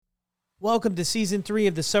Welcome to Season 3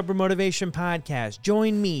 of the Sober Motivation Podcast.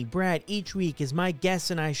 Join me, Brad, each week as my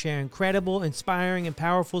guests and I share incredible, inspiring, and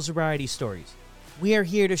powerful sobriety stories. We are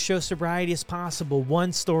here to show sobriety is possible,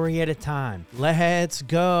 one story at a time. Let's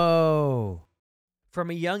go!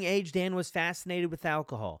 From a young age, Dan was fascinated with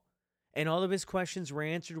alcohol, and all of his questions were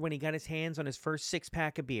answered when he got his hands on his first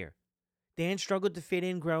six-pack of beer. Dan struggled to fit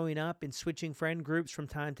in growing up and switching friend groups from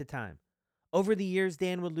time to time. Over the years,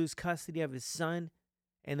 Dan would lose custody of his son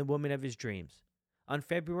and the woman of his dreams. On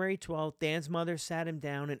February 12th, Dan's mother sat him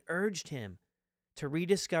down and urged him to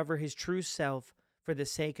rediscover his true self for the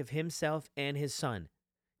sake of himself and his son.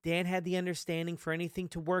 Dan had the understanding for anything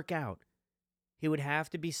to work out, he would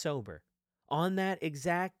have to be sober. On that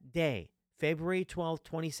exact day, February 12th,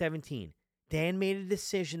 2017, Dan made a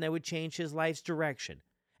decision that would change his life's direction.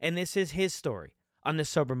 And this is his story on the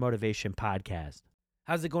Sober Motivation Podcast.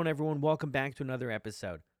 How's it going, everyone? Welcome back to another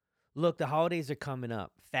episode. Look, the holidays are coming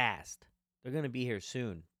up fast. They're going to be here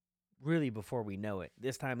soon, really before we know it.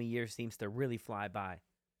 This time of year seems to really fly by.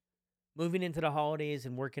 Moving into the holidays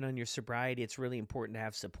and working on your sobriety, it's really important to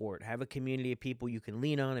have support. Have a community of people you can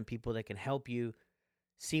lean on and people that can help you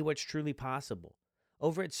see what's truly possible.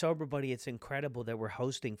 Over at Sober Buddy, it's incredible that we're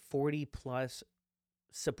hosting 40-plus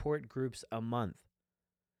support groups a month.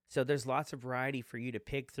 So there's lots of variety for you to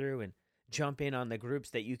pick through and jump in on the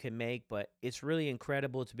groups that you can make, but it's really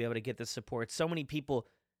incredible to be able to get the support. So many people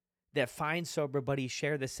that find Sober Buddy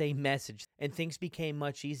share the same message, and things became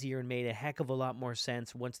much easier and made a heck of a lot more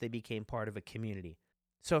sense once they became part of a community.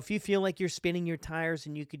 So if you feel like you're spinning your tires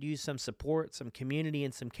and you could use some support, some community,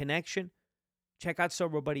 and some connection, check out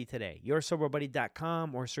Sober Buddy today.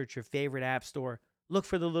 YourSoberBuddy.com or search your favorite app store. Look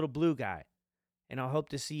for the little blue guy, and I'll hope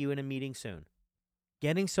to see you in a meeting soon.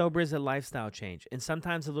 Getting sober is a lifestyle change, and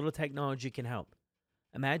sometimes a little technology can help.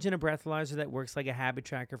 Imagine a breathalyzer that works like a habit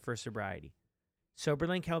tracker for sobriety.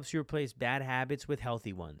 SoberLink helps you replace bad habits with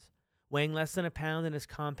healthy ones. Weighing less than a pound and as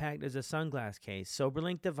compact as a sunglass case,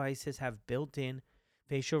 SoberLink devices have built-in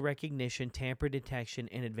facial recognition, tamper detection,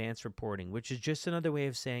 and advanced reporting, which is just another way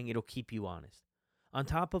of saying it'll keep you honest. On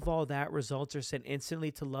top of all that, results are sent instantly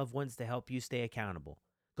to loved ones to help you stay accountable.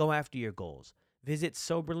 Go after your goals. Visit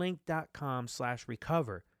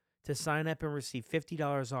soberlink.com/recover to sign up and receive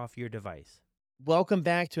 $50 off your device. Welcome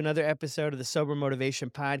back to another episode of the Sober Motivation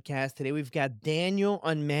Podcast. Today we've got Daniel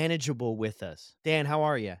Unmanageable with us. Dan, how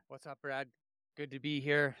are you? What's up, Brad? Good to be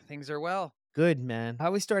here. Things are well. Good, man. How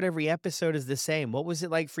we start every episode is the same. What was it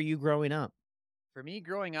like for you growing up? For me,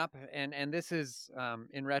 growing up, and this is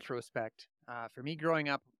in retrospect, for me, growing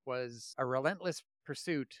up was a relentless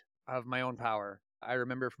pursuit of my own power. I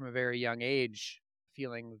remember from a very young age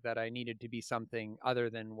feeling that I needed to be something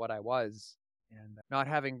other than what I was. And not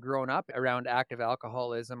having grown up around active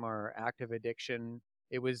alcoholism or active addiction,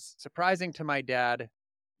 it was surprising to my dad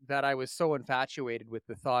that I was so infatuated with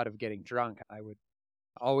the thought of getting drunk. I would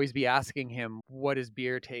always be asking him, what does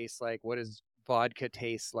beer taste like? What does vodka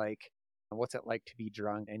taste like? What's it like to be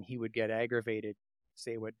drunk? And he would get aggravated,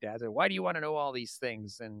 say what dad said, why do you want to know all these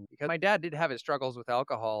things? And because my dad did have his struggles with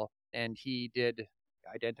alcohol, and he did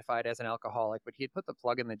identified as an alcoholic, but he had put the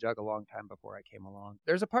plug in the jug a long time before I came along.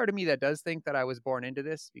 There's a part of me that does think that I was born into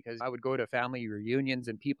this, because I would go to family reunions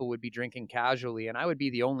and people would be drinking casually, and I would be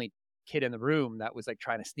the only kid in the room that was like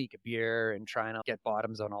trying to sneak a beer and trying to get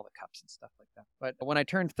bottoms on all the cups and stuff like that. But when I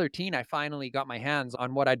turned 13, I finally got my hands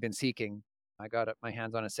on what I'd been seeking. I got my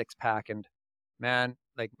hands on a six-pack, and man,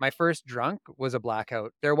 like my first drunk was a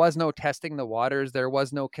blackout. There was no testing the waters. There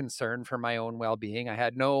was no concern for my own well-being. I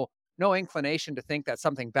had no inclination to think that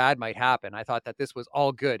something bad might happen. I thought that this was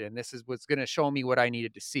all good, and this was going to show me what I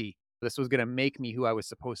needed to see. This was going to make me who I was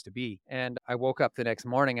supposed to be. And I woke up the next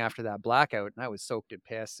morning after that blackout, and I was soaked in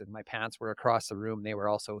piss, and my pants were across the room. They were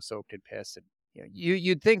also soaked in piss. And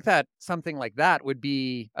you'd think that something like that would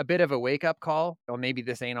be a bit of a wake-up call. Or maybe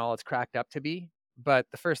this ain't all it's cracked up to be. But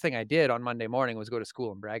the first thing I did on Monday morning was go to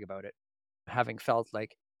school and brag about it, having felt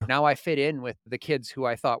like now I fit in with the kids who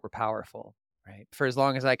I thought were powerful. Right. For as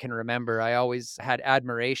long as I can remember, I always had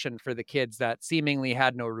admiration for the kids that seemingly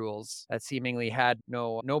had no rules, that seemingly had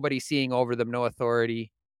nobody seeing over them, no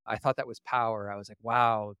authority. I thought that was power. I was like,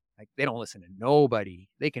 wow, like they don't listen to nobody.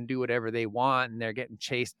 They can do whatever they want, and they're getting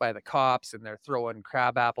chased by the cops, and they're throwing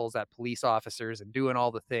crab apples at police officers and doing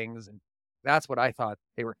all the things. And that's what I thought.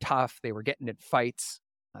 They were tough. They were getting in fights.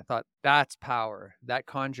 I thought that's power. That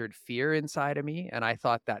conjured fear inside of me. And I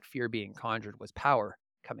thought that fear being conjured was power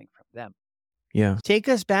coming from them. Yeah. Take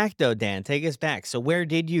us back, though, Dan. Take us back. So where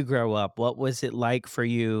did you grow up? What was it like for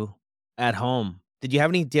you at home? Did you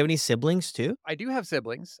have any do you have any siblings too? I do have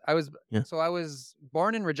siblings. Yeah. I was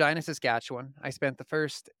born in Regina, Saskatchewan. I spent the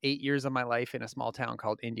first 8 years of my life in a small town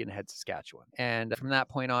called Indian Head, Saskatchewan. And from that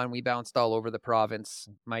point on, we bounced all over the province.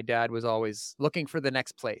 My dad was always looking for the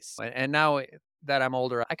next place. And now that I'm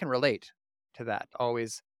older, I can relate to that.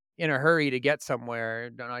 Always in a hurry to get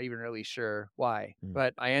somewhere, not even really sure why. Mm.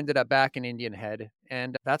 But I ended up back in Indian Head,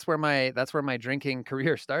 and that's where my drinking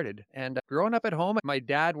career started. And growing up at home, my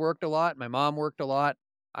dad worked a lot, my mom worked a lot.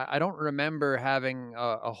 I don't remember having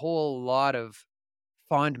a whole lot of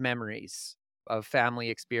fond memories of family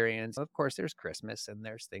experience. Of course, there's Christmas and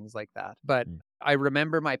there's things like that. But Mm. I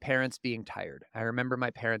remember my parents being tired. I remember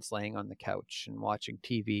my parents laying on the couch and watching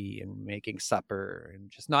TV and making supper and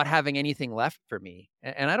just not having anything left for me.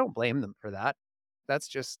 And I don't blame them for that. That's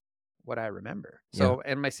just what I remember. Yeah. So,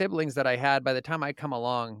 and my siblings that I had, by the time I come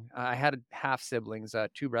along, I had half siblings,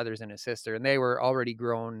 two brothers and a sister, and they were already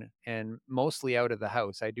grown and mostly out of the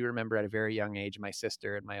house. I do remember at a very young age, my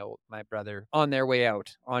sister and my brother on their way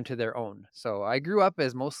out onto their own. So I grew up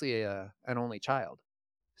as mostly an only child.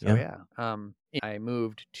 So Yeah. yeah, I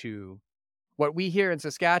moved to what we here in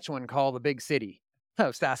Saskatchewan call the big city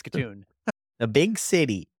of Saskatoon. The big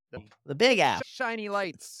city. The The Big Apple. shiny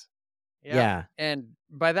lights. Yeah. Yeah. And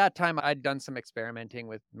by that time, I'd done some experimenting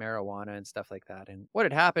with marijuana and stuff like that. And what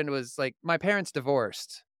had happened was like my parents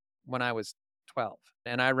divorced when I was 12.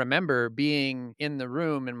 And I remember being in the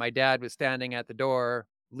room and my dad was standing at the door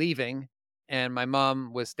leaving, and my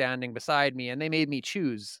mom was standing beside me, and they made me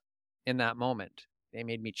choose in that moment. They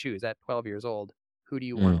made me choose at 12 years old. Who do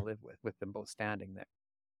you want Mm. to live with them both standing there?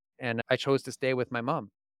 And I chose to stay with my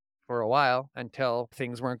mom for a while until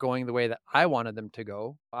things weren't going the way that I wanted them to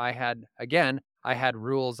go. I had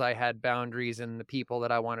rules, I had boundaries, and the people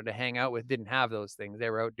that I wanted to hang out with didn't have those things. They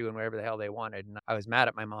were out doing whatever the hell they wanted. And I was mad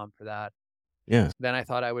at my mom for that. Yeah. Then I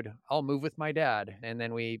thought I'll move with my dad. And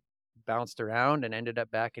then we bounced around and ended up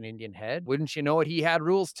back in Indian Head. Wouldn't you know it, he had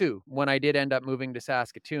rules too. When I did end up moving to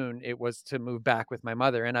Saskatoon, it was to move back with my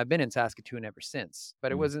mother. And I've been in Saskatoon ever since.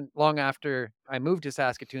 But it Mm. wasn't long after I moved to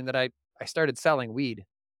Saskatoon that I started selling weed.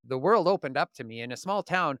 The world opened up to me. In a small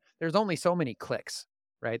town, there's only so many cliques,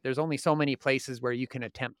 right? There's only so many places where you can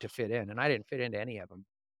attempt to fit in. And I didn't fit into any of them.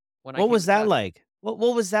 When I What came was to that Saskatoon, like?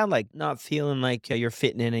 What was that like? Not feeling like you're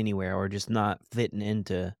fitting in anywhere or just not fitting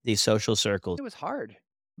into these social circles? it was hard.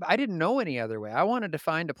 I didn't know any other way. I wanted to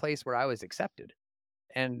find a place where I was accepted.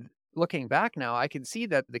 And looking back now, I can see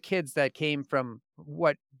that the kids that came from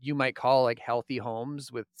what you might call like healthy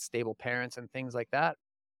homes with stable parents and things like that,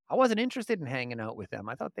 I wasn't interested in hanging out with them.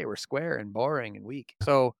 I thought they were square and boring and weak.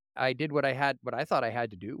 So I did what I thought I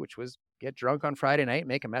had to do, which was get drunk on Friday night,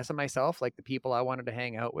 make a mess of myself like the people I wanted to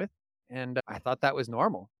hang out with. And I thought that was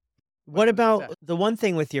normal, What which was about accept. the one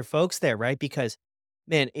thing with your folks there, right? Because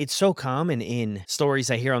man, it's so common in stories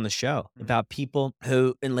I hear on the show Mhm. about people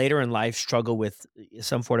who in later in life struggle with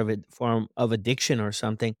some form of addiction or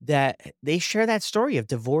something that they share that story of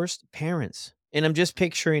divorced parents. And I'm just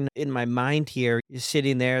picturing in my mind here, you're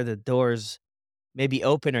sitting there, the doors maybe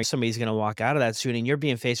open or somebody's going to walk out of that soon and you're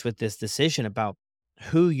being faced with this decision about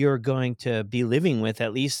who you're going to be living with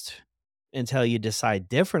at least until you decide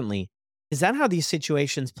differently. Is that how these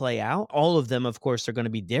situations play out? All of them, of course, are going to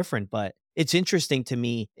be different, but it's interesting to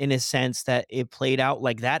me in a sense that it played out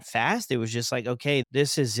like that fast. It was just like, okay,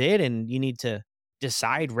 this is it. And you need to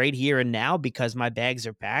decide right here and now because my bags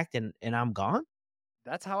are packed and I'm gone.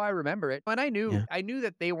 That's how I remember it. And Yeah. I knew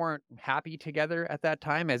that they weren't happy together at that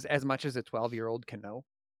time as much as a 12-year-old can know.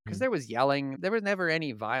 Because Mm. there was yelling. There was never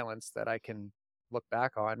any violence that I can look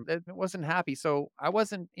back on. It wasn't happy. So I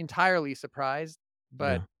wasn't entirely surprised,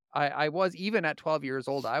 but Yeah. I was, even at 12 years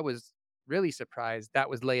old, I was really surprised that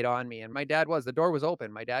was laid on me. And the door was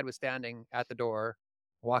open. My dad was standing at the door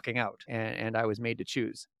walking out, and I was made to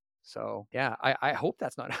choose. So yeah, I hope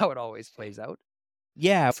that's not how it always plays out.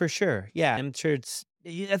 Yeah, for sure. Yeah, I'm sure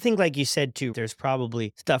I think like you said too, there's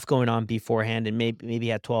probably stuff going on beforehand and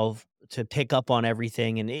maybe at 12 to pick up on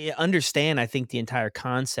everything and understand, I think the entire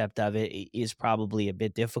concept of it is probably a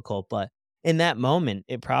bit difficult, but in that moment,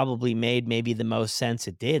 it probably made maybe the most sense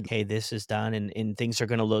it did. Okay, this is done and things are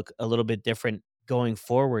going to look a little bit different going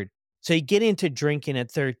forward. So you get into drinking at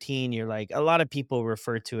 13, you're like a lot of people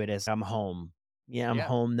refer to it as I'm home. Yeah, I'm Yeah.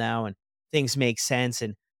 home now and things make sense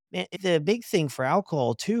and man, the big thing for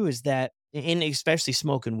alcohol too is that and especially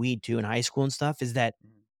smoking weed too in high school and stuff, is that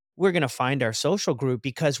Mhm. we're gonna find our social group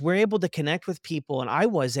because we're able to connect with people, and I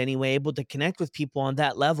was anyway able to connect with people on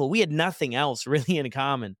that level. We had nothing else really in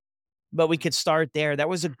common. but we Mhm. could start there. That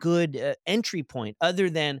was a good entry point, other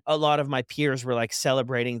than a lot of my peers were like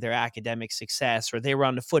celebrating their academic success, or they were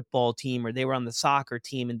on the football team, or they were on the soccer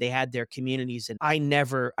team, and they had their communities. And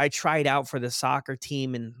I tried out for the soccer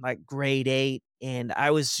team in like grade 8. And I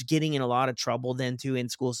was getting in a lot of trouble then too, in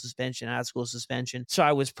school suspension, out of school suspension. So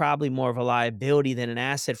I was probably more of a liability than an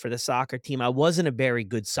asset for the soccer team. I wasn't a very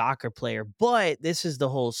good soccer player, but this is the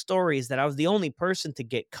whole story, is that I was the only person to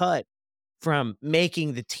get cut from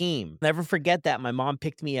making the team. Never forget that. My mom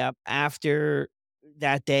picked me up after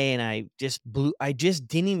that day, and I just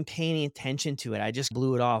didn't even pay any attention to it. I just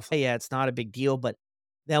blew it off. Yeah, it's not a big deal. But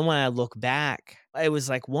then when I look back, it was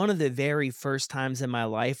like one of the very first times in my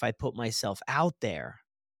life I put myself out there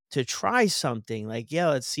to try something. Like, yeah,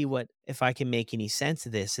 let's see what if I can make any sense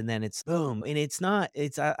of this. And then it's boom. And it's not,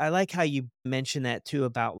 it's I like how you mentioned that too,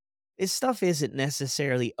 about this stuff isn't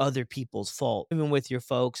necessarily other people's fault. Even with your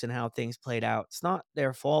folks and how things played out, it's not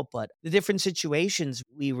their fault, but the different situations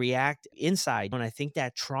we react inside. And I think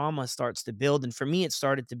that trauma starts to build. And for me, it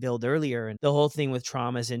started to build earlier. And the whole thing with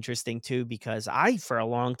trauma is interesting too, because I, for a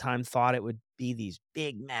long time, thought it would be these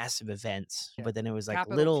big, massive events, Yeah. but then it was like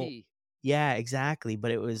Capital little. T. Yeah, exactly. But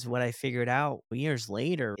it was Mhm. what I figured out years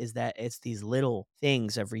later, is that it's these little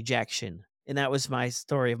things of rejection. And that was my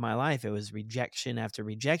story of my life. It was rejection after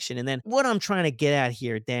rejection. And then what I'm trying to get at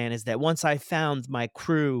here, Dan, is that once I found my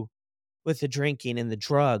crew with the drinking and the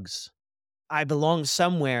drugs, I belonged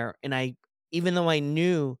somewhere. And even though I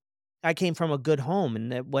knew I came from a good home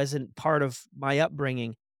and that wasn't part of my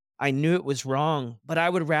upbringing, I knew it was wrong. But I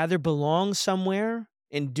would rather belong somewhere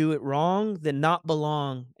and do it wrong than not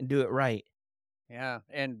belong and do it right. Yeah,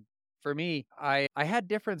 and for me, I had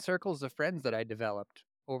different circles of friends that I developed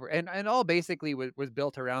over, and all basically was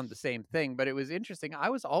built around the same thing, but it was interesting. I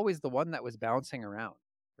was always the one that was bouncing around,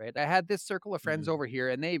 right? I had this circle of friends Mhm. over here,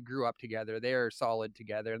 and they grew up together. They're solid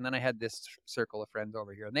together. And then I had this circle of friends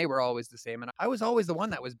over here, and they were always the same. And I was always the one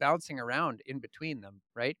that was bouncing around in between them,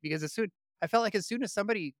 right? Because I felt like as soon as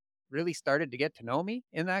somebody really started to get to know me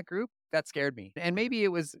in that group, that scared me. And maybe it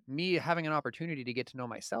was me having an opportunity to get to know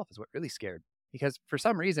myself is what really scared, because for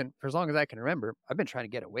some reason, for as long as I can remember, I've been trying to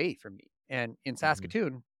get away from me. And in Mhm.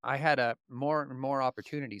 Saskatoon, I had a more and more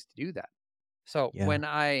opportunities to do that. So Yeah. when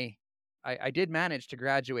I did manage to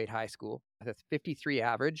graduate high school with a 53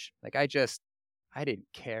 average, like I didn't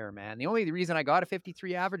care, man. The only reason I got a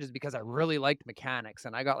 53 average is because I really liked mechanics,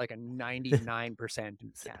 and I got like a 99%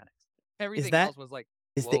 in S mechanics. is Everything that else was like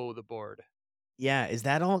is the below the board. yeah, is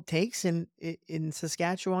that all it takes in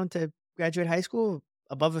Saskatchewan to graduate high school?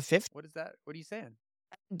 Above a 50? What is that? What are you saying?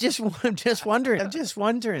 I'm just wondering. I'm just I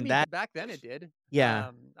wondering mean, that. back then it did.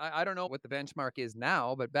 Yeah. I don't know what the benchmark is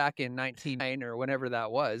now, but back in 19 or whenever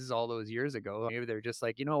that was, all those years ago, maybe they're just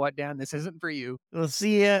like, you know what, Dan, this isn't for you. We'll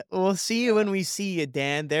see you Yeah, when we see you,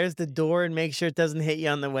 Dan. There's the door, and make sure it doesn't hit you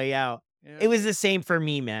on the way out. yeah, It was the same for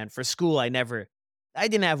me, man. For school, I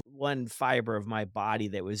didn't have one fiber of my body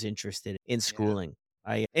that was interested in yeah. schooling.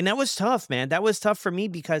 And that was tough, man. That was tough for me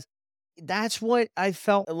because that's what I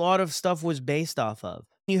felt a lot of stuff was based off of.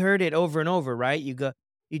 You heard it over and over, right?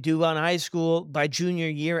 You do on high school, by junior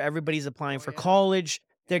year, everybody's applying Oh for yeah, college.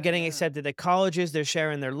 They're yeah, getting yeah. accepted at colleges. They're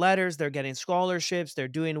sharing their letters. They're getting scholarships. They're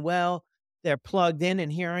doing well. They're plugged in,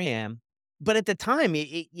 and here I am. But at the time,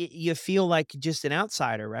 you feel like just an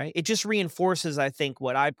outsider, right? It just reinforces, I think,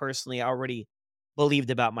 what I personally already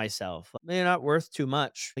believed about myself. You're not worth too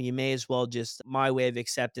much. You may as well just my way of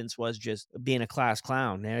acceptance was just being a class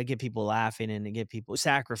clown. And I get people laughing and I get people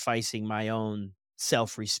sacrificing my own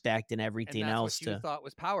self-respect and And everything that's else what you to thought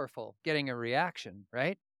was powerful, getting a reaction,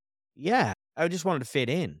 right? yeah. I just wanted to fit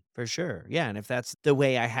in for sure. Yeah. And if that's the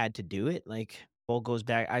way I had to do it, like all goes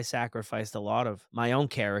back, I sacrificed a lot of my own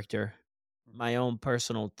character, Mhm. my own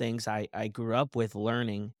personal things I grew up with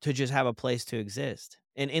learning to just have a place to exist.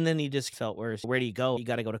 And then you just felt worse. Where do you go? You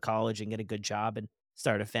got to go to college and get a good job and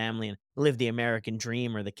start a family and live the American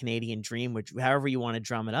dream or the Canadian dream, which however you want to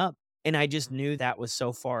drum it up. And I just Mhm. knew that was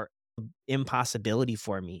so far impossibility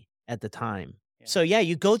for me at the time. Yeah, So yeah,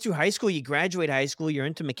 you go through high school, you graduate high school, you're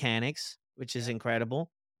into mechanics, which is yeah.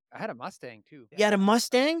 incredible. I had a Mustang too. You had Yeah, a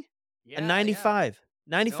Mustang? A yeah, yeah. 95,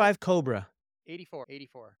 No, 95 Cobra. 84,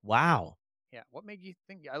 84. Wow. Yeah. What made you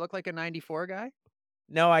think I look like a 94 guy?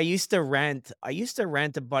 No, I used to rent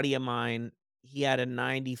a buddy of mine. He had a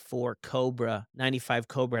 94 Cobra, 95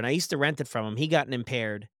 Cobra, and I used to rent it from him. He got an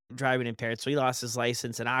impaired, Mhm. driving impaired, so he lost his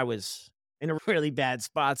license, and I was in a really bad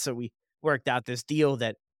spot, so we worked out this deal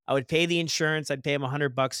that I would pay the insurance, I'd pay him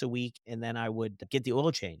 $100 a week, and then I would get the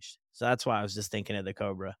oil changed. So that's why I was just thinking of the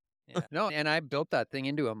Cobra. Yeah. No, and I built that thing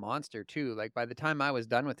into a monster too. Like by the time I was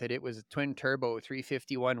done with it, it was a twin turbo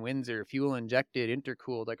 351 Windsor, fuel injected,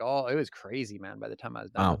 intercooled, like all it was crazy, man, by the time I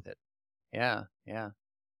was done Wow. with it. Yeah, yeah.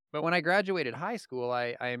 But when I graduated high school,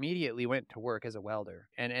 I immediately went to work as a welder.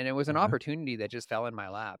 And it was an Okay. opportunity that just fell in my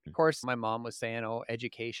lap. Of course, my mom was saying, oh,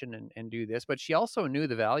 education and do this, but she also knew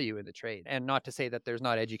the value in the trade. And not to say that there's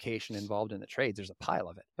not education involved in the trades, there's a pile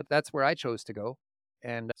of it. But that's where I chose to go.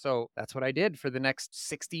 And so that's what I did for the next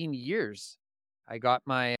 16 years. I got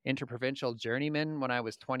my interprovincial journeyman when I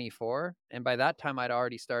was 24. And by that time, I'd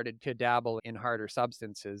already started to dabble in harder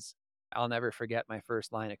substances. I'll never forget my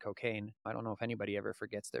first line of cocaine. I don't know if anybody ever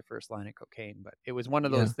forgets their first line of cocaine, but it was one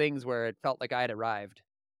of Yeah. those things where it felt like I had arrived.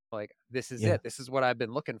 Like, this is Yeah. it. This is what I've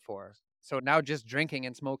been looking for. So now just drinking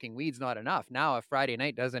and smoking weed's not enough. Now, if Friday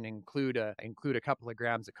night doesn't include a couple of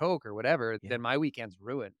grams of coke or whatever, Yeah. then my weekend's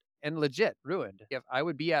ruined and legit ruined. If I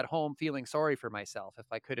would be at home feeling sorry for myself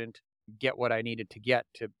if I couldn't get what I needed to get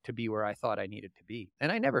to be where I thought I needed to be.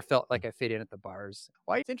 And I never felt like I fit in at the bars.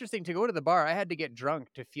 Why it's interesting to go to the bar, I had to get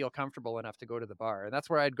drunk to feel comfortable enough to go to the bar. And that's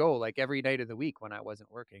where I'd go like every night of the week when I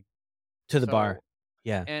wasn't working. To the bar. So,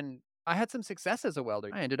 Yeah. and I had some success as a welder.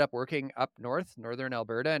 I ended up working up north, northern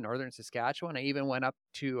Alberta and northern Saskatchewan. I even went up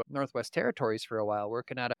to Northwest Territories for a while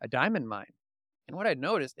working at a diamond mine. And what I'd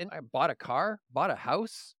noticed, and I bought a car, bought a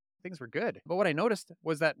house, things were good. But what I noticed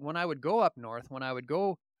was that when I would go up north, when I would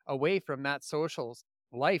go away from that social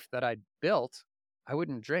life that I'd built, I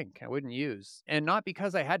wouldn't drink, I wouldn't use. And not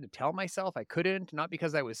because I had to tell myself I couldn't, not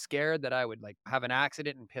because I was scared that I would like have an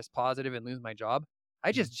accident and piss positive and lose my job.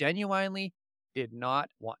 I just genuinely did not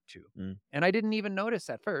want to. Mm. And I didn't even notice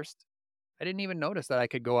at first. I didn't even notice that I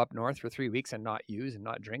could go up north for 3 weeks and not use and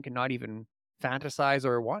not drink and not even fantasize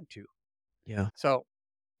or want to. Yeah. So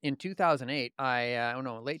in 2008,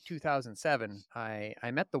 late 2007, I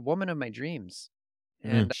met the woman of my dreams.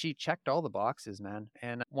 And she checked all the boxes, man.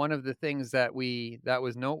 And one of the things that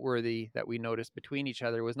was noteworthy that we noticed between each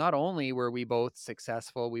other was not only were we both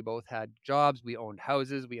successful, we both had jobs, we owned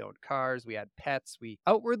houses, we owned cars, we had pets, we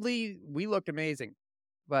looked amazing,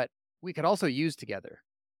 but we could also use together.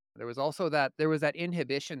 There was that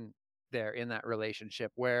inhibition there in that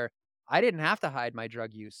relationship where I didn't have to hide my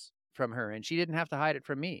drug use from her and she didn't have to hide it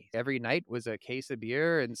from me. Every night was a case of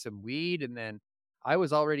beer and some weed, and then I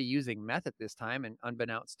was already using meth at this time, and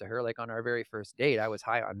unbeknownst to her, like on our very first date, I was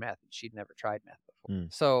high on meth and she'd never tried meth before.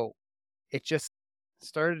 Mm. So it just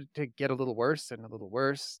started to get a little worse and a little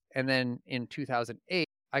worse. And then in 2008,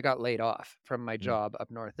 I got laid off from my job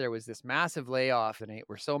up north. There was this massive layoff and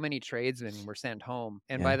where so many tradesmen were sent home.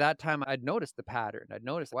 And by that time, I'd noticed the pattern. I'd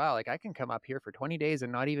noticed, wow, like I can come up here for 20 days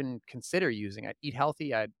and not even consider using. I'd eat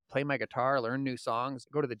healthy. I'd play my guitar, learn new songs,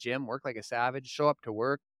 go to the gym, work like a savage, show up to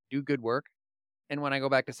work, do good work. And when I go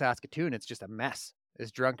back to Saskatoon, it's just a mess.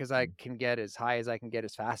 As drunk as I can get, as high as I can get,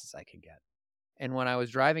 as fast as I can get. And when I was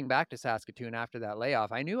driving back to Saskatoon after that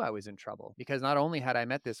layoff, I knew I was in trouble because not only had I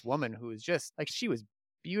met this woman who was just like, she was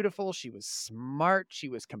beautiful, she was smart, she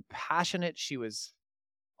was compassionate, she was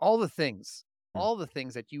all the things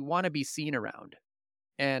that you want to be seen around.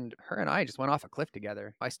 And her and I just went off a cliff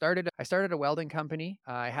together. I started a welding company.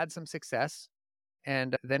 I had some success,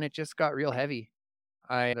 and then it just got real heavy.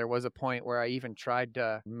 There was a point where I even tried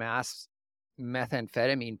to mass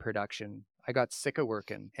methamphetamine production. I got sick of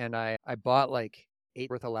working, and I bought like 8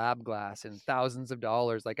 worth of lab glass and thousands of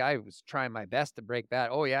dollars. Like I was trying my best to break bad.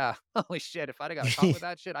 Oh yeah. Holy shit. If I'd have got caught with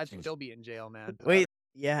that shit, I'd still be in jail, man. Wait,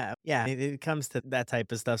 yeah, yeah. It comes to that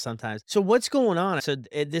type of stuff sometimes. So what's going on? So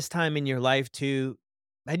at this time in your life too,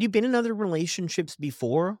 had you been in other relationships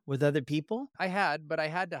before with other people? I had, but I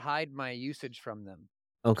had to hide my usage from them.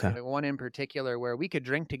 Okay. One in particular where we could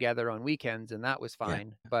drink together on weekends and that was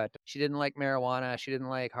fine. But she didn't like marijuana. She didn't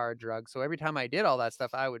like hard drugs. So every time I did all that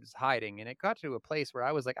stuff, I was hiding. And it got to a place where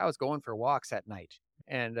I was going for walks at night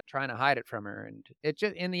and trying to hide it from her. And it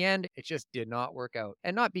just, in the end, it just did not work out.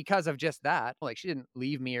 And not because of just that. Like she didn't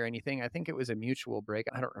leave me or anything. I think it was a mutual break.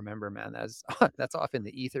 I don't remember, man. That's off in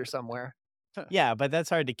the ether somewhere. Yeah, but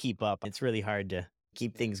that's hard to keep up. It's really hard to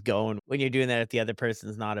keep things going when you're doing that if the other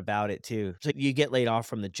person's not about it too. So you get laid off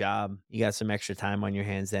from the job, you got some extra time on your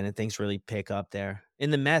hands then, and things really pick up there. In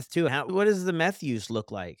the meth too, what does the meth use look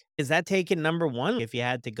like? Is that taking number one if you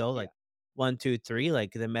had to go like 1, 2, 3,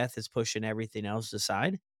 like the meth is pushing everything else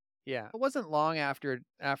aside? Yeah. It wasn't long after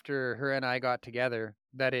her and I got together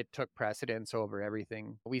that it took precedence over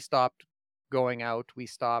everything. We stopped going out. We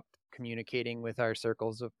stopped communicating with our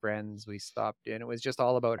circles of friends. We stopped, and it was just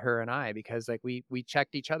all about her and I because like we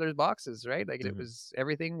checked each other's boxes, right? Like it was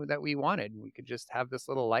everything that we wanted. We could just have this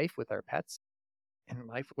little life with our pets, and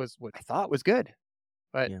life was what I thought was good.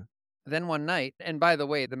 But Yeah. Then one night, and by the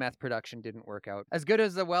way, the meth production didn't work out. As good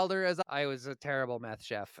as a welder as I was, a terrible meth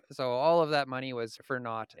chef. So all of that money was for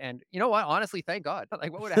naught. And you know what? Honestly, thank God.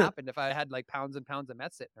 Like, what would have happened if I had like pounds and pounds of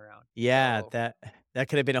meth sitting around? Yeah, So, that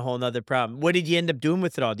could have been a whole nother problem. What did you end up doing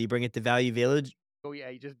with it all? Do you bring it to Value Village? oh yeah,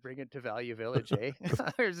 you just bring it to Value Village, eh?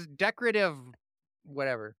 There's decorative,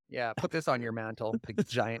 whatever. Yeah, put this on your mantle. Big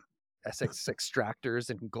giant Essex extractors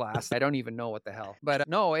and glass. I don't even know what the hell. But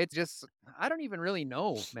no, it's just, I don't even really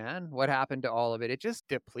know, man, what happened to all of it. It just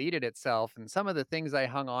depleted itself. And some of the things I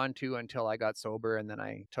hung on to until I got sober, and then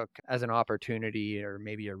I took as an opportunity or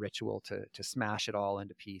maybe a ritual to smash it all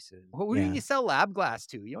into pieces. Who do Yeah. you sell lab glass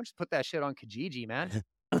to? You don't just put that shit on Kijiji, man.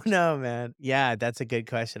 Oh, no, man. Yeah, that's a good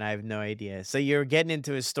question. I have no idea. So you're getting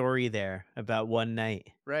into a story there about one night.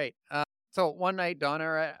 Right. So one night,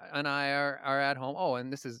 and I are at home. Oh,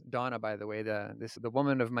 and this is Donna, by the way, the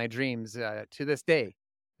woman of my dreams to this day.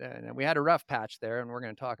 And we had a rough patch there, and we're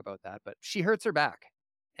going to talk about that. But she hurts her back,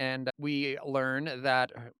 and we learn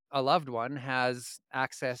that a loved one has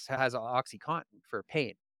OxyContin for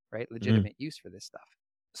pain, right? Mm. Legitimate use for this stuff.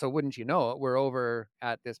 So wouldn't you know it, we're over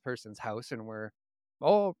at this person's house, and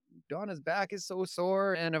oh, Donna's back is so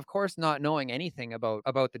sore. And of course, not knowing anything about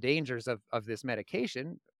the dangers of this medication,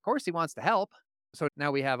 of course he wants to help. So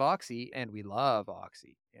now we have Oxy, and we love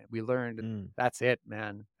Oxy. And we learned Mm. that's it,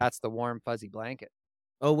 man. That's the warm, fuzzy blanket.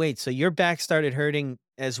 Oh, wait, so your back started hurting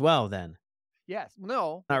as well then? Yes.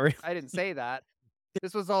 No, Not really? I didn't say that.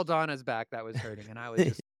 This was all Donna's back that was hurting, and I was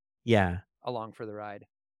just Yeah. along for the ride.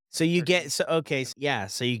 So you Hurting. get so okay, yeah,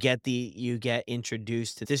 so you get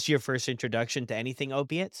introduced to this is your first introduction to anything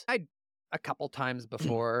opiates? I a couple times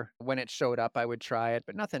before when it showed up, I would try it,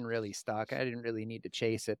 but nothing really stuck. I didn't really need to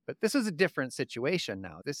chase it. But this is a different situation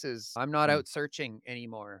now. I'm not Mm. out searching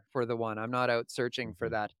anymore for the one. I'm not out searching for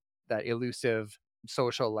Mhm. that elusive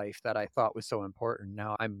social life that I thought was so important.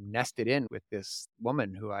 Now I'm nested in with this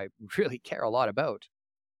woman who I really care a lot about.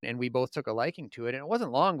 And we both took a liking to it. And it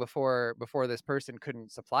wasn't long before this person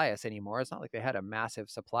couldn't supply us anymore. It's not like they had a massive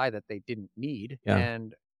supply that they didn't need. Yeah.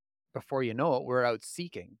 And before you know it, we're out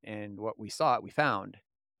seeking. And what we sought, we found.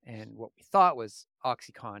 And what we thought was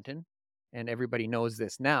OxyContin, and everybody knows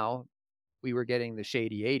this now, we were getting the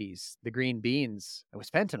shady 80s, the green beans. It was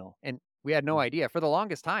fentanyl. And we had no Mm. idea for the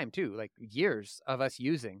longest time, too, like years of us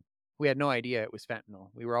using. We had no idea it was fentanyl.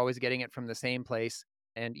 We were always getting it from the same place.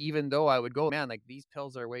 And even though I would go, man, like these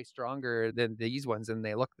pills are way stronger than these ones and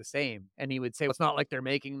they look the same. And he would say, well, it's not like they're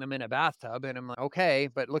making them in a bathtub. And I'm like, okay.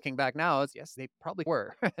 But looking back now, it's yes, they probably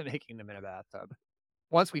were making them in a bathtub.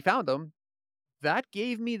 Once we found them, that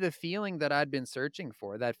gave me the feeling that I'd been searching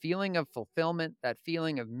for, that feeling of fulfillment, that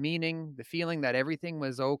feeling of meaning, the feeling that everything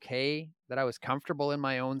was okay, that I was comfortable in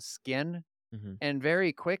my own skin. Mhm. And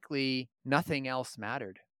very quickly, nothing else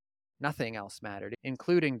mattered. Nothing else mattered,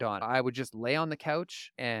 including Dawn. I would just lay on the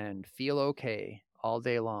couch and feel okay all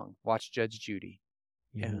day long, watch Judge Judy.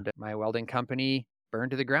 Yeah. And my welding company burned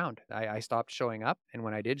to the ground. I stopped showing up. And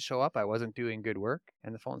when I did show up, I wasn't doing good work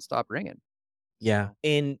and the phone stopped ringing. Yeah. So,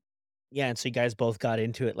 And so you guys both got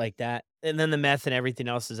into it like that, and then the meth and everything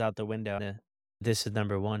else is out the window. This is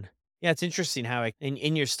number 1. Yeah, it's interesting how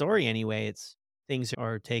in your story anyway, it's things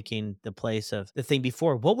are taking the place of the thing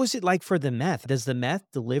before. What was it like for the meth? Does the meth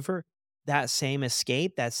deliver that same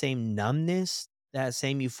escape, that same numbness, that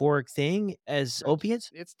same euphoric thing as different. opiates?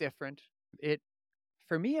 It's different. It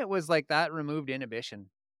For me, it was like that removed inhibition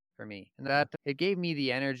for me, and Yeah. that it gave me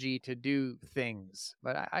the energy to do things.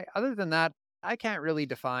 But other than that, I can't really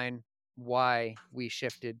define why we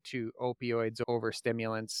shifted to opioids over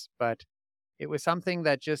stimulants, but it was something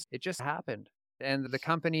that it just happened. And the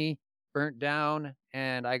company burnt down,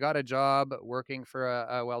 and I got a job working for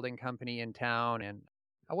a welding company in town, and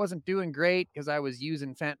I wasn't doing great because I was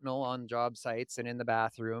using fentanyl on job sites and in the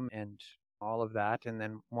bathroom and all of that. And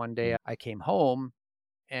then one day Mm. I came home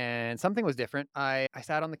and something was different. I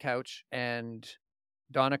sat on the couch and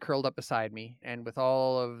Donna curled up beside me, and with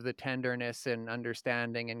all of the tenderness and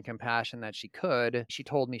understanding and compassion that she could, she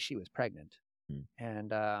told me she was pregnant. Mm.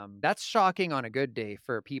 And that's shocking on a good day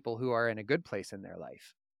for people who are in a good place in their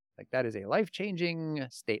life. Like that is a life changing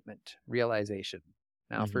statement, realization.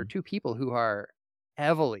 Now, for Mhm. two people who are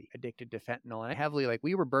heavily addicted to fentanyl and heavily, like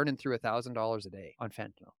we were burning through $1,000 a day on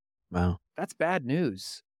fentanyl, Wow. that's bad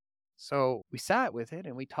news. So we sat with it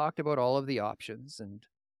and we talked about all of the options. And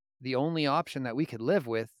the only option that we could live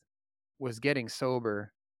with was getting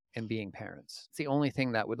sober and being parents. It's the only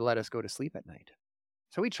thing that would let us go to sleep at night.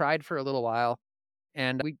 So we tried for a little while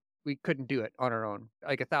and we couldn't do it on our own.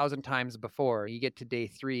 Like 1,000 times before, you get to day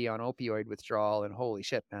 3 on opioid withdrawal and holy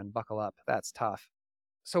shit, man, buckle up. That's tough.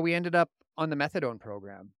 So we ended up on the methadone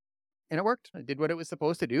program. And it worked. It did what it was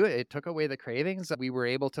supposed to do. It took away the cravings. We were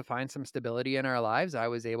able to find some stability in our lives. I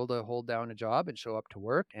was able to hold down a job and show up to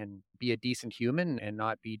work and be a decent human and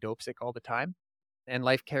not be dope sick all the time. And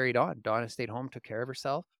life carried on. Donna stayed home, took care of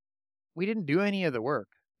herself. We didn't do any of the work,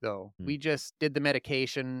 though. Mm. We just did the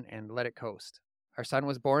medication and let it coast. Our son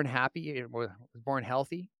was born happy, was born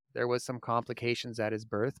healthy. There was some complications at his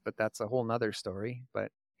birth, but that's a whole nother story.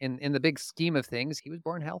 But in the big scheme of things, he was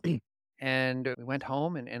born healthy. And we went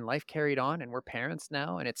home and life carried on, and we're parents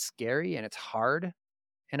now, and it's scary and it's hard.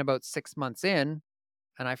 And about 6 months in,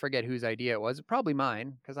 and I forget whose idea it was, probably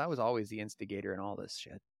mine, because I was always the instigator in all this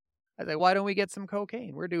shit. I was like, why don't we get some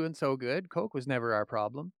cocaine? We're doing so good. Coke was never our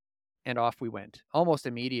problem. And off we went almost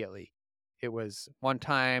immediately. It was one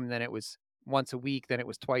time, then it was once a week, then it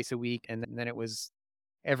was twice a week, and then it was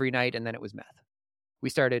every night, and then it was meth. We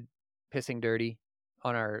started pissing dirty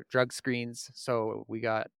on our drug screens, so we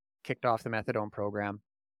got kicked off the methadone program,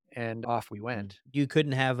 and off we went. You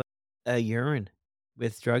couldn't have a urine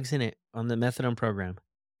with drugs in it on the methadone program?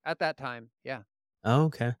 At that time, yeah. Oh,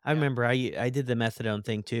 okay. I Yeah. remember I did the methadone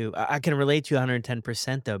thing too. I can relate to you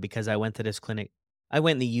 110% though, because I went to this clinic. I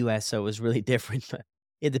went in the US, so it was really different, but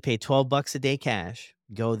you had to pay 12 bucks a day cash.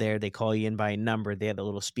 Go there, they call you in by number. They had a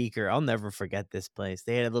little speaker. I'll never forget this place.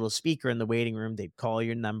 They had a little speaker in the waiting room. They'd call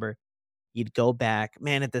your number. You'd go back.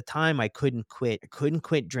 Man, at the time, I couldn't quit. I couldn't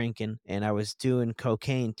quit drinking, and I was doing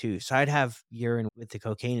cocaine too. So I'd have urine with the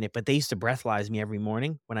cocaine in it, but they used to breathalyze me every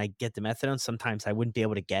morning when I get the methadone. Sometimes I wouldn't be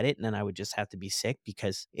able to get it, and then I would just have to be sick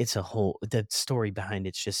because it's a whole the story behind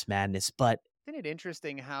it's just madness. But Isn't it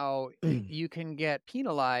interesting how you can get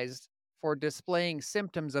penalized for displaying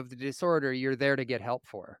symptoms of the disorder you're there to get help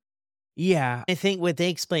for? yeah, I think what they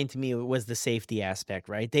explained to me was the safety aspect,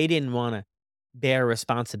 right? They didn't wanna bear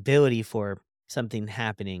responsibility for something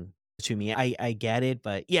happening to me. I get it,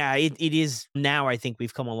 but yeah, it is now I think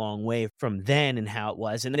we've come a long way from then and how it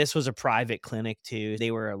was. And this was a private clinic too. They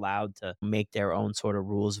were allowed to make their own sort of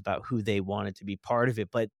rules about who they wanted to be part of it.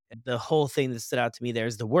 But the whole thing that stood out to me there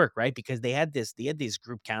is the work, right? Because they had these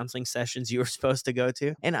group counseling sessions you were supposed to go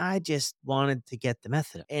to. And I just wanted to get the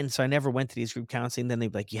method. And so I never went to these group counseling. Then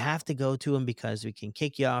they'd be like, you have to go to them because we can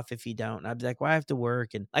kick you off if you don't. And I'd be like, well, I have to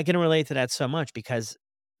work. And I can relate to that so much because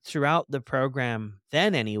throughout the program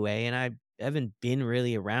then anyway, and I haven't been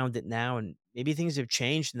really around it now, and maybe things have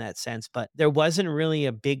changed in that sense, but there wasn't really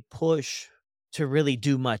a big push to really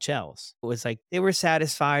do much else. It was like they were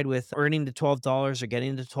satisfied with earning the $12 or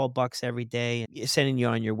getting the 12 bucks every day and sending you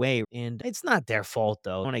on your way. And it's not their fault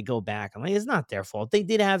though. When I go back, I'm like, it's not their fault. They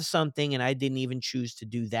did have something and I didn't even choose to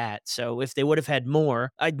do that. So if they would have had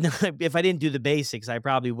more, if I didn't do the basics, I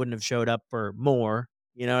probably wouldn't have showed up for more.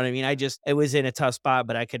 You know what I mean? It was in a tough spot,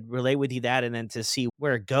 but I could relate with you that and then to see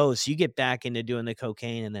where it goes. So you get back into doing the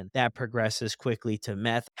cocaine and then that progresses quickly to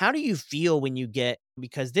meth. How do you feel when you get,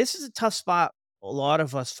 because this is a tough spot a lot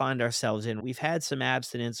of us find ourselves in. We've had some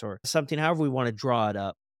abstinence or something, however we want to draw it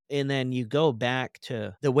up. And then you go back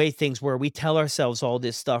to the way things were. We tell ourselves all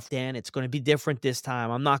this stuff, Dan, it's going to be different this time.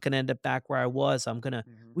 I'm not going to end up back where I was. Mhm.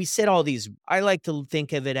 We set all these, I like to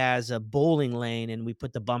think of it as a bowling lane and we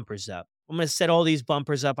put the bumpers up. I'm going to set all these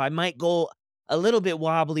bumpers up. I might go a little bit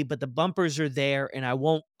wobbly, but the bumpers are there and I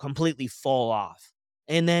won't completely fall off.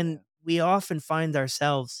 And Yeah. then we often find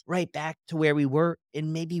ourselves right back to where we were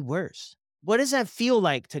and maybe worse. What does that feel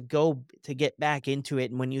like to get back into it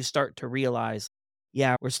and when you start to realize,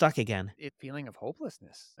 yeah, we're stuck again? A feeling of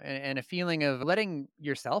hopelessness and a feeling of letting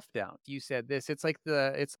yourself down. You said this, it's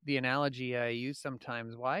the analogy I use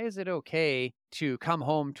sometimes. Why is it okay to come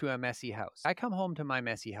home to a messy house? I come home to my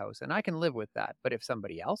messy house and I can live with that. But if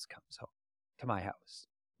somebody else comes home to my house,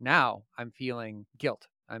 now I'm feeling guilt.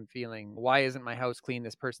 I'm feeling, why isn't my house clean?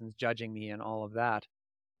 This person's judging me and all of that.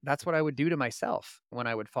 That's what I would do to myself when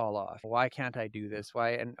I would fall off. Why can't I do this?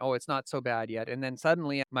 Why? And oh, it's not so bad yet. And then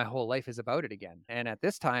suddenly my whole life is about it again. And at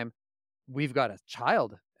this time, we've got a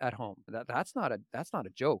child at home. That's not a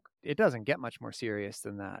joke. It doesn't get much more serious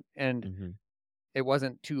than that. And Mhm. it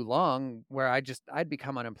wasn't too long where I'd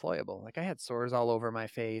become unemployable. Like I had sores all over my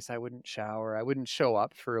face. I wouldn't shower. I wouldn't show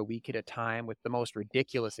up for a week at a time with the most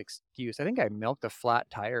ridiculous excuse. I think I milked a flat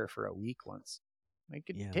tire for a week once. I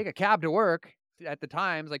could Yeah. take a cab to work. At the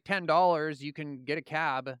times, like $10, you can get a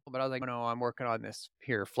cab. But I was like, no, I'm working on this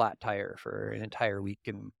here flat tire for an entire week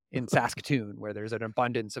in Saskatoon, where there's an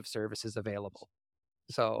abundance of services available.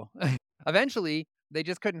 So eventually, they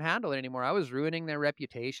just couldn't handle it anymore. I was ruining their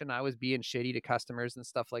reputation. I was being shitty to customers and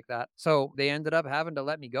stuff like that. So they ended up having to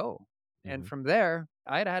let me go. And Mhm. from there,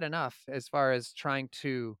 I had had enough as far as trying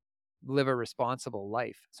to live a responsible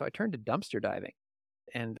life. So I turned to dumpster diving.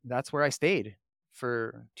 And that's where I stayed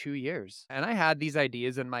for 2 years. And I had these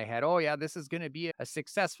ideas in my head. Oh, yeah, this is going to be a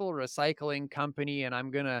successful recycling company, and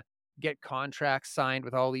I'm going to get contracts signed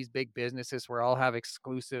with all these big businesses where I'll have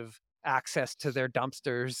exclusive access to their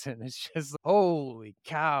dumpsters. And it's just, holy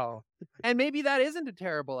cow. And maybe that isn't a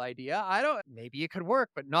terrible idea. Maybe it could work,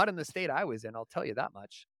 but not in the state I was in. I'll tell you that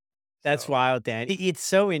much. That's So, wild, Dan. It's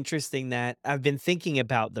so interesting that I've been thinking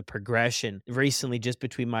about the progression recently just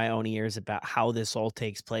between my own ears about how this all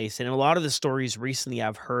takes place. And a lot of the stories recently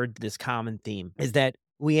I've heard this common theme is that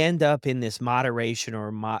we end up in this moderation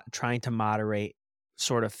or trying to moderate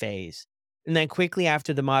sort of phase. And then quickly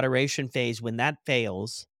after the moderation phase, when that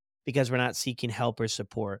fails, because we're not seeking help or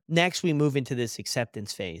support, next we move into this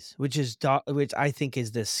acceptance phase, which I think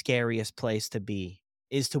is the scariest place to be,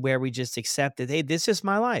 is to where we just accept that, hey, this is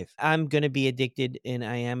my life. I'm going to be addicted and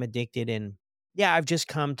I am addicted. And yeah, I've just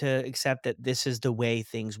come to accept that this is the way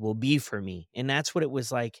things will be for me. And that's what it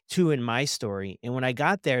was like too in my story. And when I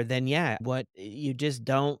got there, then yeah, what you just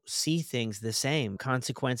don't see things the same.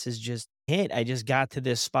 Consequences just hit. I just got to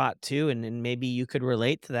this spot too. And maybe you could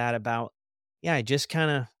relate to that about, yeah, I'm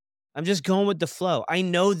just going with the flow. I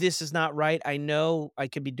know this is not right. I know I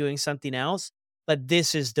could be doing something else, but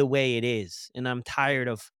this is the way it is. And I'm tired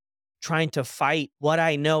of trying to fight what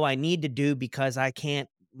I know I need to do because I can't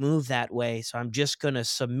move that way. So I'm just going to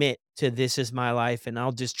submit to this is my life and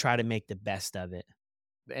I'll just try to make the best of it.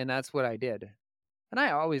 and that's what I did. And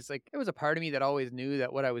I always like, there was a part of me that always knew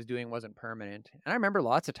that what I was doing wasn't permanent. And I remember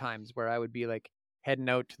lots of times where I would be like heading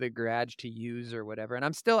out to the garage to use or whatever. And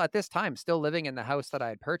I'm still at this time, still living in the house that I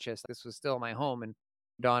had purchased. This was still my home. And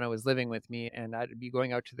Donna was living with me, and I'd be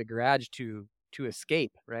going out to the garage to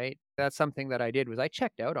escape, right? That's something that I did was I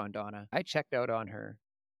checked out on Donna. I checked out on her.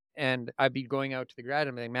 And I'd be going out to the garage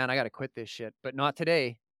and be like, man, I got to quit this shit, but not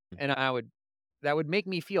today. And that would make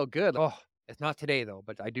me feel good. Oh, it's not today though,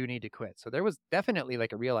 but I do need to quit. So there was definitely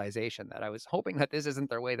like a realization that I was hoping that this isn't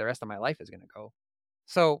the way the rest of my life is going to go.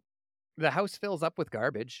 So the house fills up with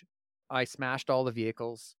garbage. I smashed all the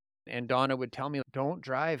vehicles. And Donna would tell me, don't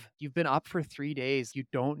drive. You've been up for 3 days. You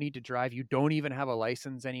don't need to drive. You don't even have a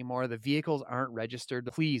license anymore. The vehicles aren't registered.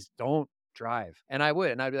 Please don't drive. And I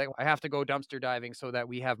would. And I'd be like, I have to go dumpster diving so that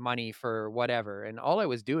we have money for whatever. And all I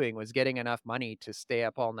was doing was getting enough money to stay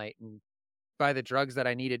up all night and buy the drugs that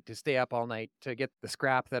I needed to stay up all night, to get the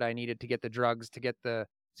scrap that I needed to get the drugs, to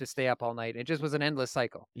stay up all night. It just was an endless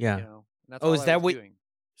cycle, Yeah. you know. And that's Oh, all is I that was what? doing.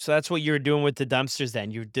 So that's what you were doing with the dumpsters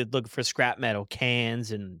then? You did look for scrap metal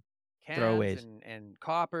cans and Cans throwaways. and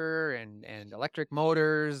copper and electric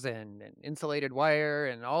motors and insulated wire,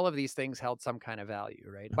 and all of these things held some kind of value,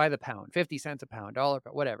 right? By the pound, 50 cents a pound, dollar,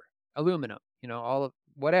 whatever. Aluminum, all of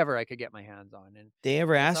whatever I could get my hands on. And They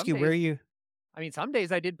ever ask some you where days, you? some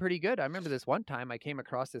days I did pretty good. I remember this one time I came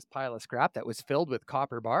across this pile of scrap that was filled with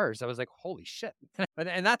copper bars. I was like, holy shit.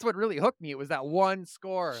 And that's what really hooked me. It was that one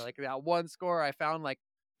score. Like that one score, I found like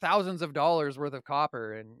thousands of dollars worth of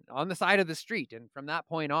copper and on the side of the street. And from that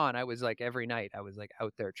point on, I was like every night I was like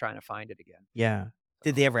out there trying to find it again. Yeah.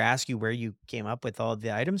 Did So they ever ask you where you came up with all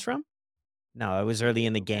the items from? No, it was early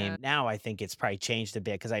in the game. man, Now I think it's probably changed a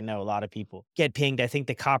bit because I know a lot of people get pinged. I think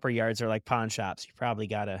the copper yards are like pawn shops. You probably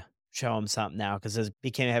got to show them something now because it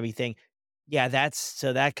became a heavy thing. Yeah,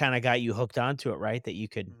 that kind of got you hooked onto it, right? That you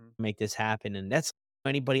could mhm. make this happen. And that's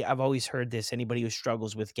anybody, I've always heard this, anybody who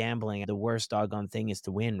struggles with gambling, the worst doggone thing is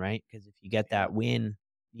to win, right? Because if you get Yeah. that win,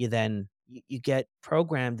 you get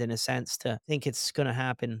programmed in a sense to think it's going to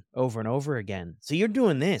happen over and over again. So you're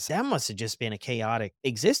doing this. That must have just been a chaotic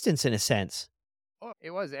existence in a sense. Oh, it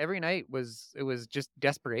was every night it was just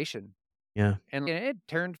desperation. Yeah. And it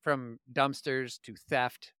turned from dumpsters to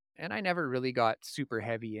theft. And I never really got super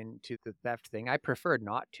heavy into the theft thing. I preferred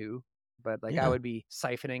not to, but like I Yeah. would be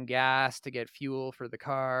siphoning gas to get fuel for the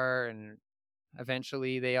car. And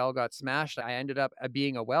eventually they all got smashed. I ended up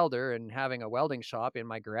being a welder and having a welding shop in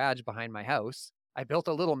my garage behind my house. I built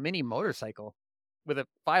a little mini motorcycle with a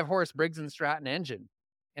 5-horse Briggs and Stratton engine.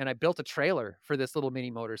 And I built a trailer for this little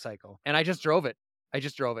mini motorcycle. And I just drove it. I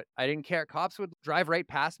just drove it. I didn't care. Cops would drive right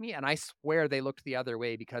past me, and I swear they looked the other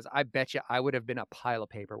way because I bet you I would have been a pile of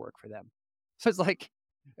paperwork for them. So it's like,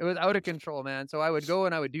 it was out of control, man. So I would go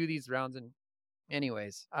and I would do these rounds. And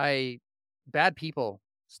anyways, bad people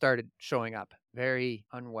started showing up very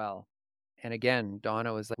unwell. And again,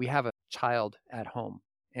 Donna was like, we have a child at home,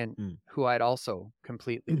 and who I'd also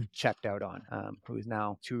completely checked out on, who is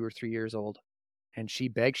now 2 or 3 years old. And she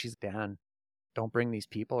begged, she's, Dan, don't bring these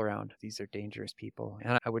people around. These are dangerous people.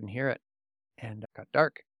 And I wouldn't hear it. And it got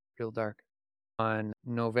dark, real dark. On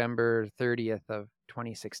November 30th of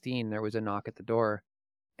 2016, there was a knock at the door,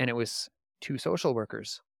 and it was 2 social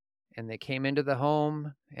workers. And they came into the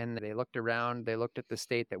home and they looked around. They looked at the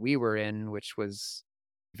state that we were in, which was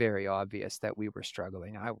very obvious that we were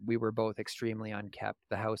struggling. We were both extremely unkept.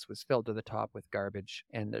 The house was filled to the top with garbage.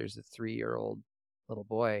 And there's a 3-year-old little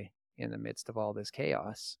boy in the midst of all this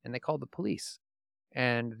chaos. And they called the police.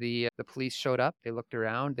 And the police showed up. They looked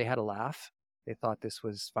around. They had a laugh. They thought this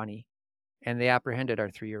was funny. And they apprehended our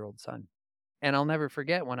 3-year-old son. And I'll never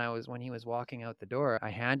forget when he was walking out the door,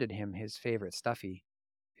 I handed him his favorite stuffy,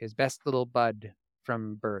 his best little bud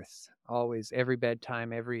from birth. Always, every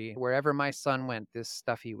bedtime, wherever my son went, this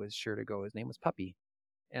stuffy was sure to go. His name was Puppy.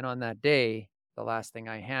 And on that day, the last thing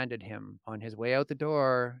I handed him on his way out the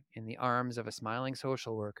door in the arms of a smiling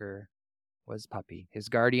social worker was Puppy. His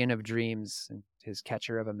guardian of dreams and his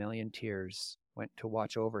catcher of a million tears went to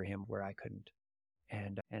watch over him where I couldn't.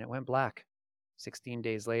 And it went black. 16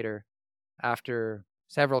 days later, after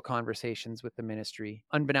several conversations with the ministry,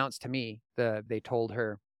 unbeknownst to me, they told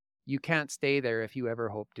her, you can't stay there if you ever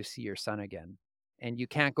hope to see your son again. And you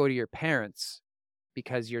can't go to your parents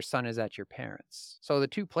because your son is at your parents. So the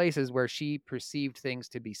two places where she perceived things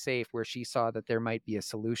to be safe, where she saw that there might be a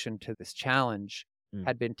solution to this challenge,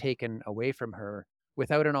 had been taken away from her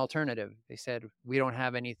without an alternative. They said, we don't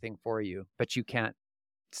have anything for you, but you can't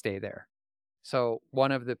stay there. So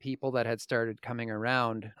one of the people that had started coming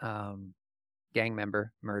around, gang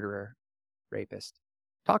member, murderer, rapist,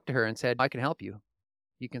 talked to her and said, I can help you.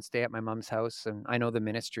 You can stay at my mom's house, and I know the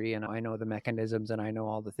ministry, and I know the mechanisms, and I know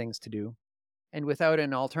all the things to do. And without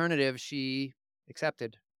an alternative, she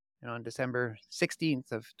accepted. And on December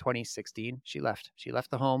 16th of 2016, she left. She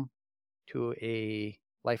left the home to a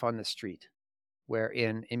life on the street,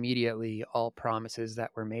 wherein immediately all promises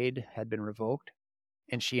that were made had been revoked.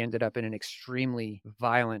 And she ended up in an extremely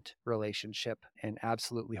violent relationship, and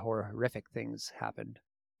absolutely horrific things happened.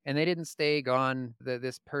 And they didn't stay gone.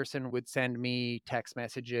 This person would send me text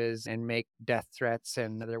messages and make death threats.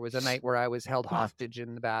 And there was a night where I was held hostage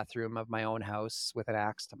in the bathroom of my own house with an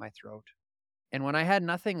axe to my throat. And when I had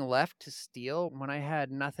nothing left to steal, when I had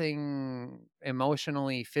nothing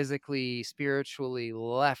emotionally, physically, spiritually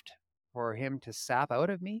left for him to sap out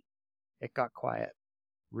of me, it got quiet,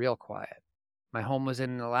 real quiet. My home was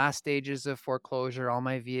in the last stages of foreclosure. All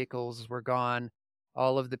my vehicles were gone.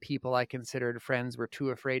 All of the people I considered friends were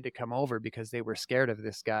too afraid to come over because they were scared of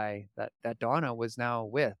this guy that Donna was now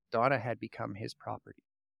with. Donna had become his property.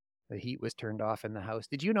 The heat was turned off in the house.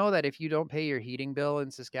 Did you know that if you don't pay your heating bill in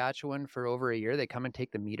Saskatchewan for over a year, they come and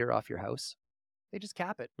take the meter off your house? They just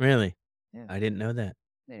cap it. Really? Yeah. I didn't know that.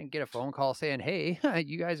 They didn't get a phone call saying, hey,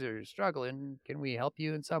 you guys are struggling. Can we help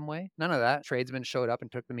you in some way? None of that. Tradesmen showed up and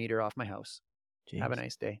took the meter off my house. Jeez. Have a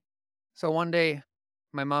nice day. So one day,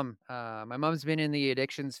 my mom's been in the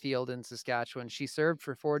addictions field in Saskatchewan. She served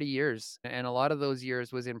for 40 years, and a lot of those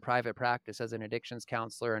years was in private practice as an addictions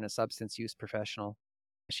counselor and a substance use professional.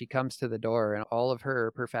 She comes to the door in all of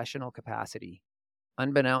her professional capacity,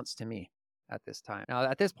 unbeknownst to me at this time. Now,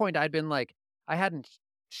 at this point, I'd been like, I hadn't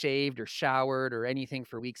shaved or showered or anything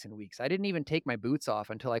for weeks and weeks. I didn't even take my boots off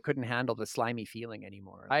until I couldn't handle the slimy feeling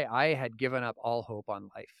anymore. I had given up all hope on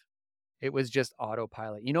life. It was just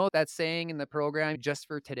autopilot. You know that saying in the program, just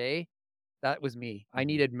for today? That was me. I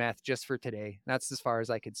needed meth just for today. That's as far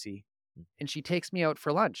as I could see. And she takes me out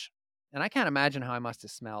for lunch. And I can't imagine how I must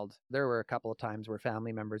have smelled. There were a couple of times where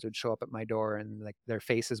family members would show up at my door and like their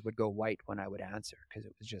faces would go white when I would answer because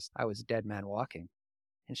it was just, I was a dead man walking.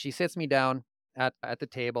 And she sits me down at the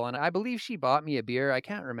table, and I believe she bought me a beer. I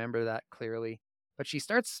can't remember that clearly, but she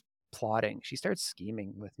starts plotting. She starts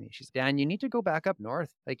scheming with me. She's, Dan, you need to go back up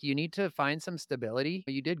north. Like, you need to find some stability.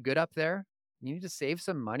 You did good up there. You need to save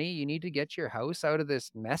some money. You need to get your house out of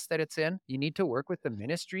this mess that it's in. You need to work with the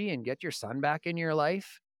ministry and get your son back in your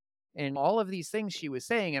life. And all of these things she was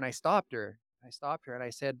saying, and I stopped her. And I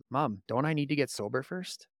said, Mom, don't I need to get sober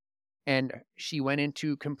first? And she went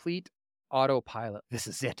into complete autopilot. This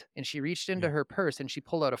is it. And she reached into her purse and she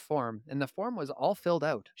pulled out a form, and the form was all filled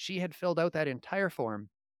out. She had filled out that entire form,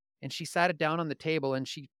 and she sat it down on the table and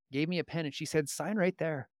she gave me a pen and she said, sign right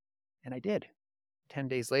there. And I did. 10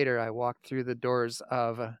 days later, I walked through the doors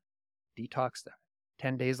of detox.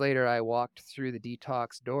 10 days later, I walked through the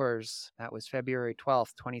detox doors. That was February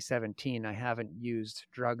 12th, 2017. I haven't used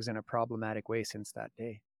drugs in a problematic way since that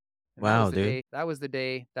day. And wow, dude. That was the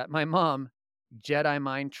day that my mom Jedi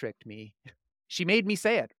mind tricked me. She made me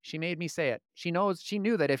say it. She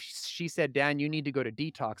knew that if she said, Dan, you need to go to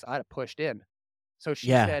detox, I'd have pushed in. So she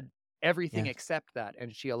said everything except that.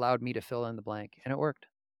 And she allowed me to fill in the blank. And it worked.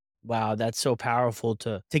 Wow, that's so powerful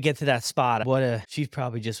to get to that spot. She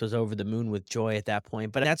probably just was over the moon with joy at that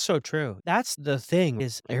point. But that's so true. That's the thing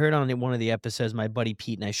is I heard on one of the episodes, my buddy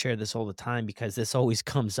Pete, and I share this all the time because this always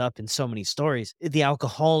comes up in so many stories. The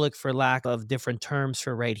alcoholic, for lack of different terms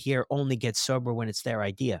for right here, only gets sober when it's their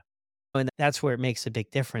idea. And that's where it makes a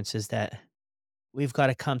big difference is that we've got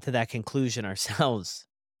to come to that conclusion ourselves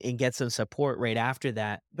and get some support right after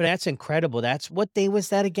that. But that's incredible. That's what day was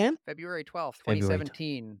that again? February 12th, February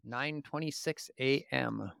 2017, 9:26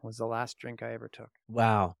 a.m. was the last drink I ever took.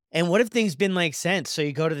 Wow. And what have things been like since? So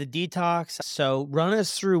you go to the detox. So run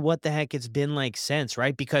us through what the heck it's been like since,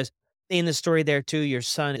 right? Because in the story there too, your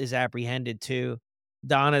son is apprehended too.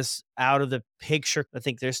 Donna's out of the picture. I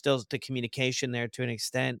think there's still the communication there to an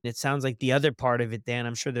extent. It sounds like the other part of it, Dan,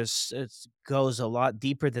 I'm sure it goes a lot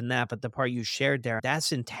deeper than that, but the part you shared there,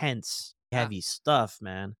 that's intense, Yeah. heavy stuff,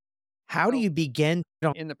 man. How do So you begin?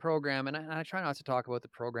 in the program, and I try not to talk about the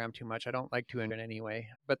program too much. I don't like to in any way,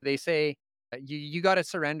 but they say you got to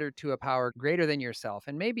surrender to a power greater than yourself.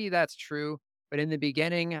 And maybe that's true. But in the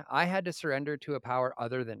beginning, I had to surrender to a power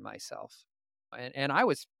other than myself. And I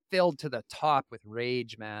was filled to the top with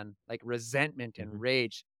rage, man, like resentment and Mhm.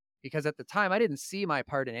 rage, because at the time I didn't see my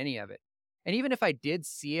part in any of it. And even if I did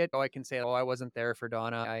see it, I can say, oh, I wasn't there for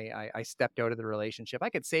Donna. I stepped out of the relationship. I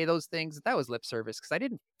could say those things. That was lip service because I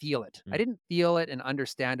didn't feel it. I Mm. didn't feel it and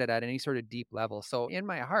understand it at any sort of deep level. So in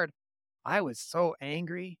my heart, I was so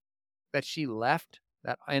angry that she left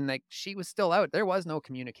that and like she was still out. There was no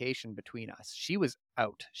communication between us. She was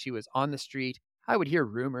out. She was on the street. I would hear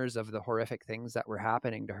rumors of the horrific things that were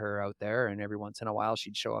happening to her out there. And every once in a while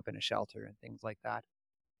she'd show up in a shelter and things like that.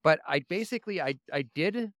 But I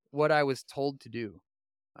did what I was told to do.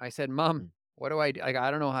 I said, "Mom, Mm. what do I do? Like,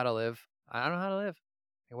 I don't know how to live. I don't know how to live.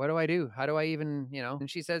 What do I do? How do I even, you know?" And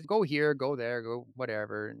she says, "Go here, go there, go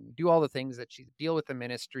whatever, and do all the things that she deal with the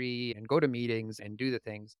ministry and go to meetings and do the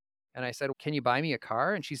things." And I said, "Can you buy me a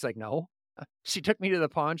car?" And she's like, "No." She took me to the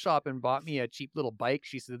pawn shop and bought me a cheap little bike.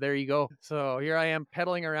 She said, "There you go." So here I am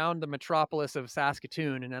pedaling around the metropolis of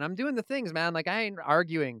Saskatoon and I'm doing the things, man. Like I ain't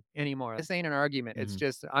arguing anymore. This ain't an argument. It's Mhm.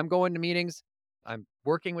 just I'm going to meetings. I'm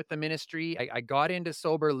working with the ministry. I got into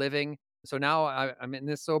sober living. So now I'm in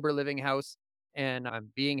this sober living house and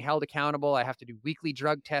I'm being held accountable. I have to do weekly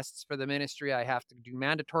drug tests for the ministry. I have to do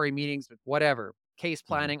mandatory meetings with whatever, case Mhm.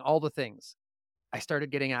 planning, all the things. I started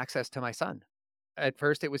getting access to my son. At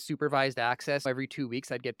first, it was supervised access. Every 2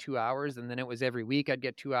 weeks, I'd get 2 hours, and then it was every week I'd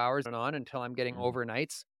get 2 hours and on until I'm getting Mhm.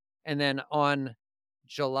 overnights. And then on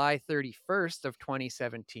July 31st of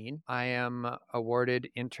 2017, I am awarded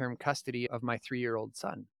interim custody of my 3-year-old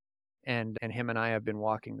son. And him and I have been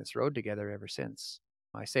walking this road together ever since.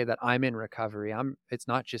 I say that I'm in recovery. It's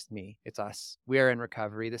not just me, it's us. We are in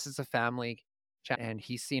recovery. This is a family chat, and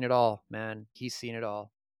he's seen it all, man. He's seen it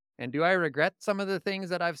all. And do I regret some of the things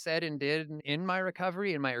that I've said and did in my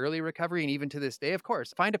recovery, in my early recovery, and even to this day? Of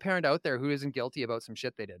course. Find a parent out there who isn't guilty about some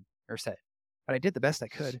shit they did or said. But I did the best I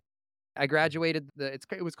could. I Mhm. graduated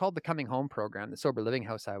it was called the Coming Home program, the sober living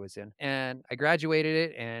house I was in. And I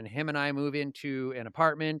graduated it and him and I move into an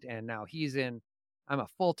apartment and now I'm a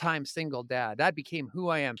full-time single dad. That became who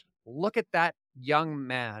I am. Look at that young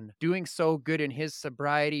man doing so good in his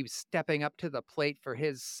sobriety, stepping up to the plate for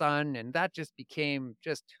his son, and that just became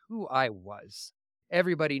just who I was.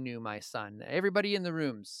 Everybody knew my son, everybody in the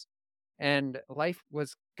rooms. And life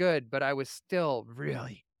was good, but I was still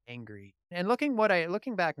really angry. And looking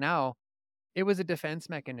back now, it was a defense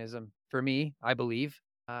mechanism for me, I believe,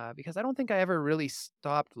 because I don't think I ever really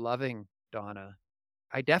stopped loving Donna.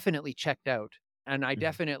 I definitely checked out, and I Mhm.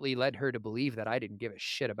 definitely led her to believe that I didn't give a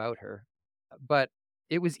shit about her. But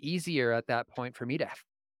it was easier at that point for me to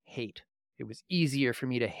hate. It was easier for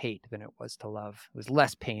me to hate than it was to love. It was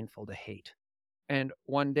less painful to hate. And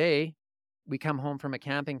one day, we come home from a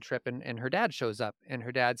camping trip, and her dad shows up, and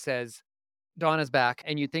her dad says, "Donna's back."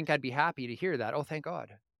 And you'd think I'd be happy to hear that. Oh, thank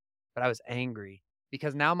God. But I was angry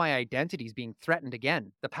because now my identity is being threatened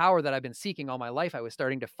again. The power that I've been seeking all my life, I was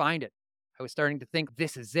starting to find it. I was starting to think,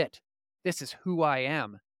 this is it. This is who I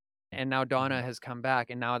am. And now Donna Mhm. has come back,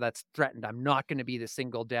 and now that's threatened. I'm not going to be the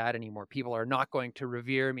single dad anymore. People are not going to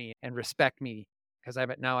revere me and respect me because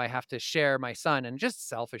now I have to share my son and just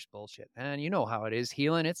selfish bullshit. And you know how it is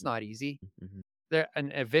healing. It's not easy. Mhm.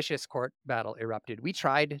 A vicious court battle erupted. We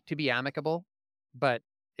tried to be amicable, but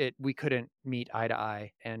we couldn't meet eye to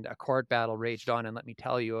eye, and a court battle raged on. And let me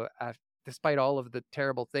tell you, despite all of the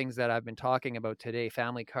terrible things that I've been talking about today,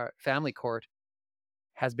 family court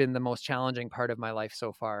has been the most challenging part of my life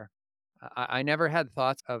so far. I never had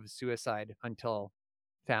thoughts of suicide until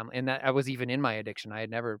family, and that I was even in my addiction. I had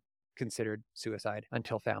never considered suicide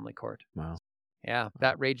until family court. Wow. Yeah,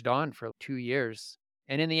 that raged on for 2 years.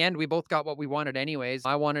 And in the end, we both got what we wanted anyways.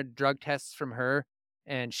 I wanted drug tests from her,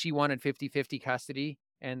 and she wanted 50-50 custody.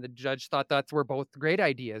 And the judge thought that were both great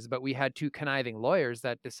ideas, but we had two conniving lawyers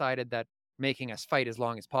that decided that making us fight as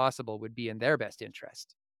long as possible would be in their best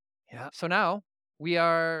interest. Yeah. So now we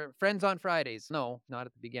are friends on Fridays. No, not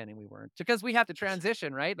at the beginning. We weren't because we have to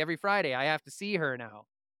transition, right? Every Friday, I have to see her now.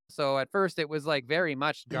 So at first, it was like very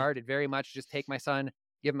much guarded, very much just take my son,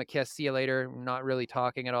 give him a kiss, see you later, not really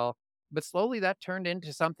talking at all. But slowly that turned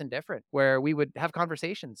into something different where we would have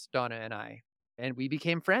conversations, Donna and I, and we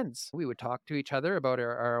became friends. We would talk to each other about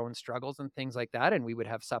our own struggles and things like that. And we would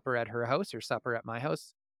have supper at her house or supper at my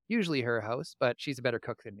house, usually her house, but she's a better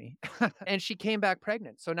cook than me. And she came back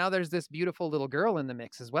pregnant. So now there's this beautiful little girl in the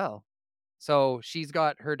mix as well. So she's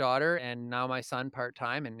got her daughter and now my son part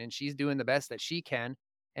time, and she's doing the best that she can.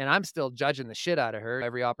 And I'm still judging the shit out of her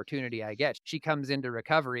every opportunity I get. She comes into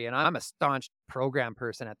recovery, and I'm a staunch program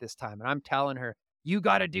person at this time. And I'm telling her, you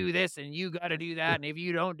got to do this and you got to do that. And if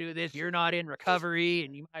you don't do this, you're not in recovery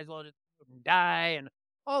and you might as well just die and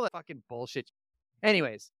all that fucking bullshit.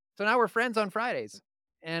 Anyways, so now we're friends on Fridays.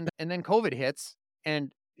 And then COVID hits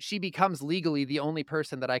and she becomes legally the only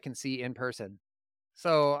person that I can see in person.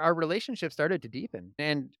 So our relationship started to deepen,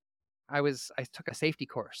 and I took a safety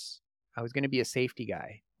course. I was going to be a safety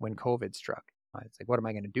guy when COVID struck. I was like, what am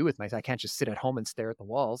I going to do with myself? I can't just sit at home and stare at the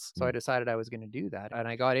walls. So I decided I was going to do that. And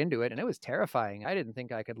I got into it and it was terrifying. I didn't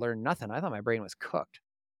think I could learn nothing. I thought my brain was cooked.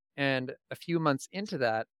 And a few months into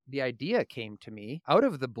that, the idea came to me out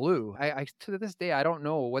of the blue. I to this day, I don't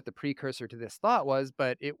know what the precursor to this thought was,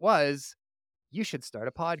 but it was, you should start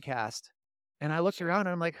a podcast. And I looked around and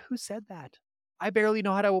I'm like, who said that? I barely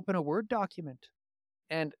know how to open a Word document.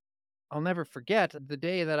 And I'll never forget the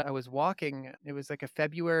day that I was walking. It was like a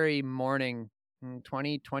February morning in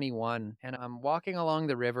 2021. And I'm walking along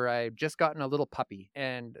the river. I had just gotten a little puppy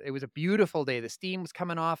and it was a beautiful day. The steam was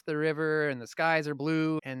coming off the river and the skies are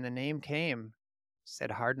blue. And the name came,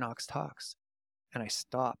 said Hard Knocks Talks. And I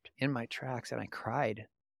stopped in my tracks and I cried.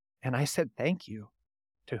 And I said, thank you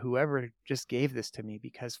to whoever just gave this to me,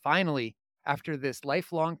 because finally, after this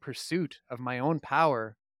lifelong pursuit of my own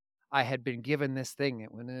power, I had been given this thing.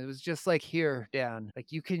 When it was just like, here, Dan,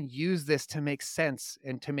 like you can use this to make sense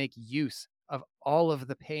and to make use of all of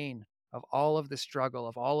the pain, of all of the struggle,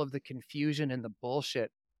 of all of the confusion and the bullshit.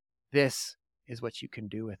 This is what you can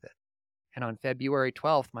do with it. And on February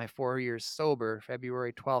 12th, my 4 years sober,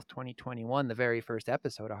 February 12th, 2021, the very first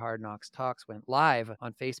episode of Hard Knocks Talks went live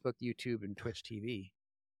on Facebook, YouTube, and Twitch TV.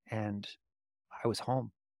 And I was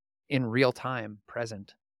home in real time,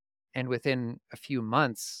 present. And within a few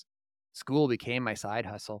months, school became my side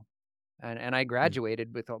hustle. And I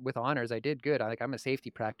graduated with honors. I did good. I'm a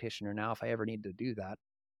safety practitioner now if I ever need to do that.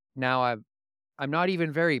 Now I'm not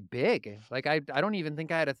even very big. Like I don't even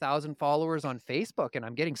think I had 1,000 followers on Facebook, and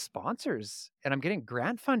I'm getting sponsors and I'm getting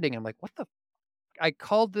grant funding. I'm like, what the I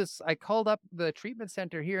called up the treatment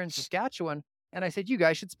center here in Saskatchewan and I said, you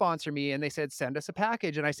guys should sponsor me. And they said, send us a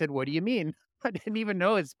package. And I said, what do you mean? I didn't even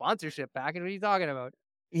know his sponsorship package. What are you talking about?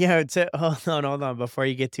 Yeah, hold on before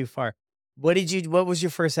you get too far. What was your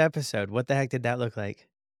first episode? What the heck did that look like?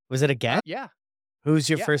 Was it a guest? Yeah. Who's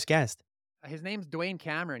your Yeah. first guest? His name's Dwayne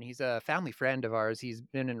Cameron. He's a family friend of ours. He's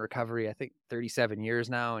been in recovery, I think, 37 years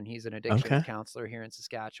now, and he's an addictions counselor here in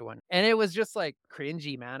Saskatchewan. And it was just like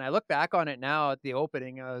cringy, man. I look back on it now at the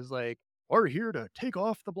opening. I was like, we're here to take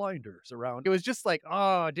off the blinders around. It was just like,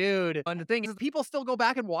 oh, dude. And the thing is, people still go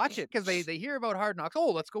back and watch it because they hear about Hard Knocks.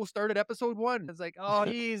 Oh, let's go start at episode 1. It's like, oh,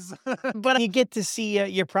 geez. But you get to see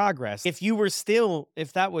your progress. If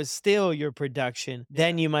that was still your production,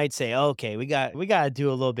 then you might say, okay, we got to do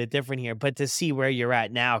a little bit different here. But to see where you're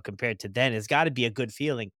at now compared to then, it's got to be a good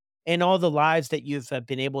feeling. And all the lives that you've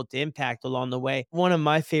been able to impact along the way. One of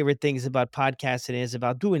my favorite things about podcasting is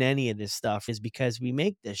about doing any of this stuff is because we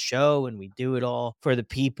make the show and we do it all for the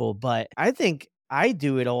people. But I think I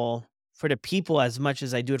do it all for the people as much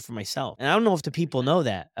as I do it for myself. And I don't know if the people know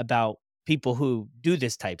that about people who do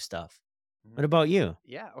this type stuff. What about you?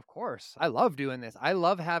 Yeah, of course. I love doing this. I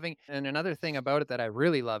love having, and another thing about it that I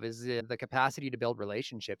really love is the capacity to build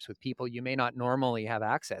relationships with people you may not normally have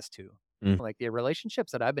access to. Like the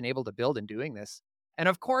relationships that I've been able to build in doing this. And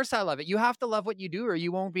of course I love it. You have to love what you do or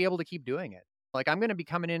you won't be able to keep doing it. Like I'm going to be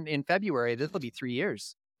coming in February. This will be 3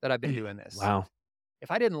 years that I've been doing this. Wow.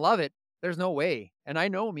 If I didn't love it, there's no way. And I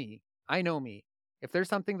know me. If there's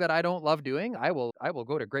something that I don't love doing, I will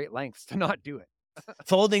go to great lengths to not do it.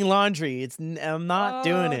 Folding laundry. I'm not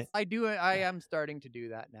doing it. I do it. I am starting to do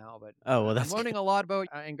that now, but Oh, well, I'm that's learning good. a lot about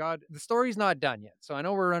and God. The story's not done yet, so I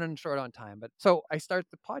know we're running short on time. But so I start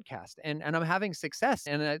the podcast, and I'm having success,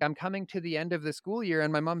 and I'm coming to the end of the school year,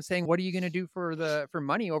 and my mom's saying, "What are you going to do for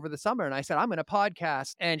money over the summer?" And I said, "I'm going to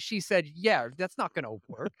podcast," and she said, "Yeah, that's not going to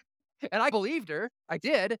work." And I believed her. I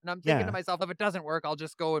did, and I'm thinking to Yeah. myself, if it doesn't work, I'll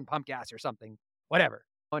just go and pump gas or something, whatever,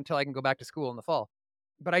 until I can go back to school in the fall.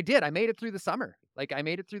 But I did. I made it through the summer. Like, I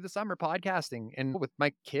made it through the summer podcasting and with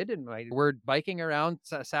my kid and we're biking around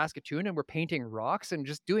Saskatoon and we're painting rocks and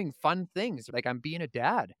just doing fun things. Like, I'm being a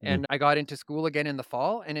dad. Mm. And I got into school again in the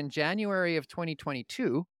fall. And in January of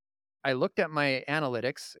 2022, I looked at my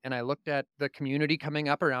analytics and I looked at the community coming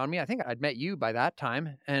up around me. I think I'd met you by that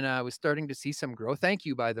time and I was starting to see some growth. Thank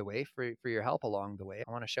you, by the way, for your help along the way.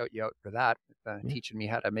 I want to shout you out for that, Yeah. teaching me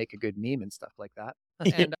how to make a good meme and stuff like that.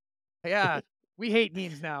 And yeah, we hate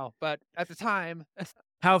memes now, but at the time,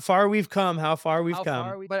 How far we've come, how far we've how far come.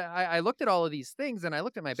 are we? But I looked at all of these things and I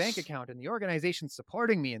looked at my bank account and the organization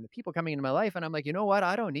supporting me and the people coming into my life. And I'm like, you know what?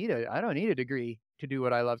 I don't need a degree to do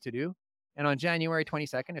what I love to do. And on January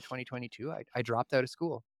 22nd of 2022, I dropped out of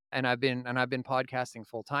school and I've been podcasting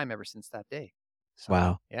full time ever since that day. So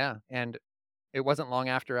Wow. yeah. And it wasn't long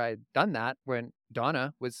after I'd done that when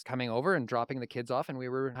Donna was coming over and dropping the kids off and we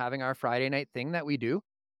were having our Friday night thing that we do.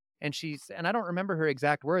 And I don't remember her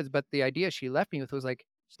exact words, but the idea she left me with was like,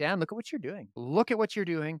 Stan, look at what you're doing. Look at what you're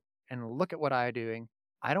doing and look at what I'm doing.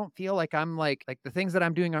 I don't feel like I'm like the things that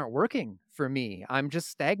I'm doing aren't working for me. I'm just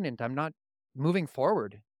stagnant. I'm not moving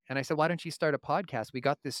forward. And I said, why don't you start a podcast? We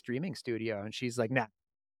got this streaming studio. And she's like, nah.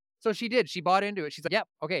 So she did. She bought into it. She's like, yep,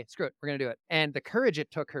 okay, screw it. We're going to do it. And the courage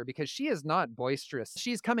it took her because she is not boisterous.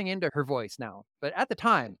 She's coming into her voice now. But at the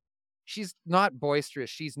time, she's not boisterous.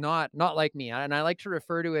 She's not like me. And I like to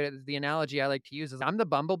refer to it as the analogy I like to use is I'm the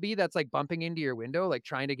bumblebee that's like bumping into your window, like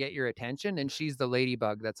trying to get your attention. And she's the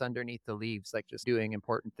ladybug that's underneath the leaves, like just doing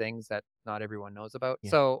important things that not everyone knows about.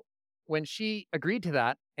 Yeah. So when she agreed to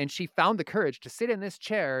that and she found the courage to sit in this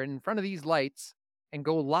chair in front of these lights and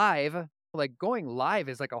go live, like going live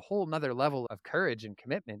is like a whole nother level of courage and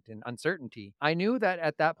commitment and uncertainty. I knew that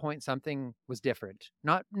at that point something was different.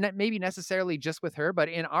 Not maybe necessarily just with her, but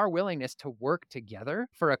in our willingness to work together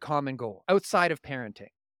for a common goal outside of parenting.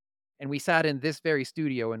 And we sat in this very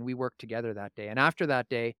studio and we worked together that day. And after that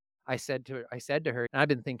day, I said to her, and I've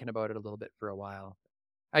been thinking about it a little bit for a while.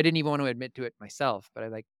 I didn't even want to admit to it myself, but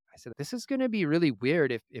I said, this is going to be really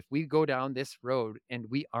weird if we go down this road and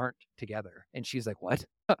we aren't together. And she's like, what?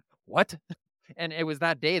 What? And it was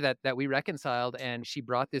that day that we reconciled and she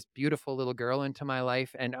brought this beautiful little girl into my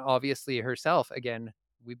life and obviously herself again.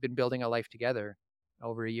 We've been building a life together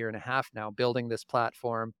over a year and a half now, building this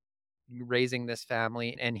platform, raising this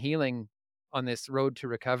family and healing on this road to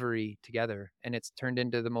recovery together. And it's turned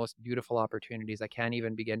into the most beautiful opportunities. I can't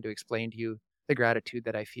even begin to explain to you the gratitude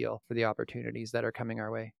that I feel for the opportunities that are coming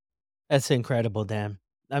our way. That's incredible, Dan.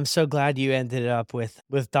 I'm so glad you ended up with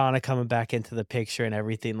Donna coming back into the picture and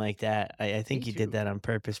everything like that. I Me think you did too. that on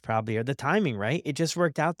purpose probably, or the timing, right? It just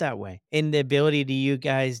worked out that way. And the ability to you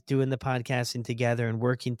guys doing the podcasting together and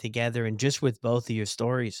working together and just with both of your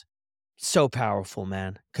stories. So powerful,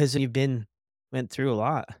 man. Because you've went through a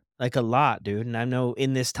lot, like a lot, dude. And I know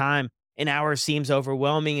in this time, an hour seems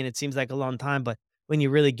overwhelming and it seems like a long time, but when you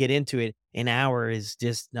really get into it, an hour is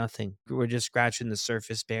just nothing. We're just scratching the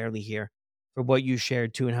surface barely here for what you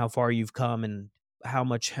shared too and how far you've come and how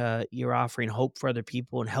much you're offering hope for other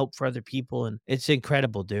people and help for other people. And it's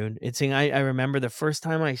incredible, dude. I remember the first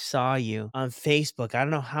time I saw you on Facebook. I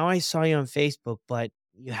don't know how I saw you on Facebook, but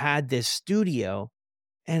you had this studio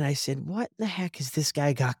and I said, "What the heck has this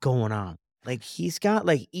guy got going on?" Like, he's got,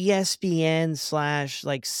 like, ESPN slash,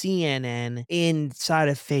 like, CNN inside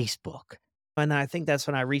of Facebook. And I think that's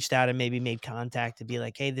when I reached out and maybe made contact to be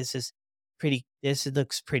like, "Hey, this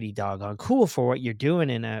looks pretty doggone cool for what you're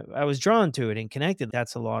doing," and, I was drawn to it and connected.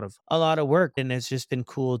 That's a lot of work, and it's just been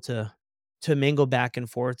cool to mingle back and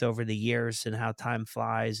forth over the years and how time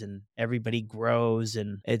flies and everybody grows,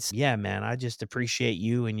 and it's yeah, man, I just appreciate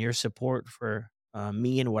you and your support for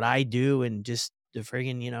me and what I do and just the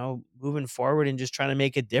friggin', moving forward and just trying to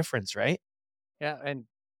make a difference, right? Yeah, and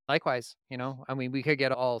likewise, I mean, we could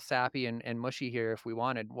get all sappy and mushy here if we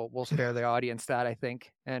wanted. We'll spare the audience that, I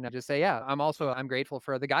think, and just say, yeah, I'm grateful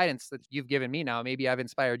for the guidance that you've given me now. Maybe I've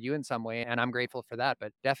inspired you in some way, and I'm grateful for that.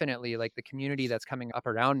 But definitely, like the community that's coming up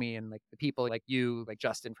around me, and like the people like you, like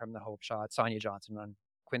Justin from the Hope Shot, Sonia Johnson on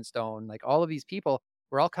Quinn Stone, like all of these people.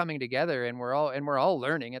 We're all coming together and we're all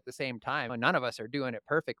learning at the same time. And none of us are doing it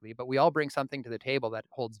perfectly, but we all bring something to the table that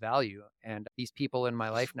holds value. And these people in my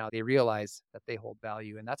life now, they realize that they hold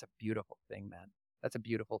value. And that's a beautiful thing, man. that's a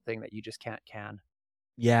beautiful thing that you just can't can.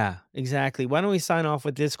 Yeah, exactly. Why don't we sign off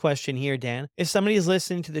with this question here, Dan? If somebody is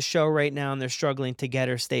listening to the show right now and they're struggling to get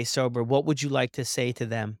or stay sober, what would you like to say to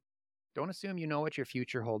them? Don't assume you know what your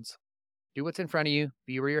future holds. Do what's in front of you,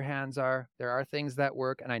 be where your hands are. There are things that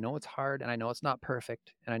work, and I know it's hard, and I know it's not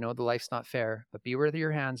perfect, and I know the life's not fair, but be where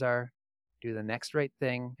your hands are, do the next right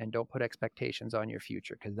thing, and don't put expectations on your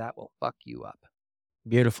future, because that will fuck you up.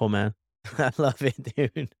 Beautiful, man. I love it,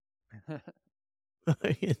 dude.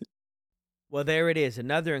 Well, there it is.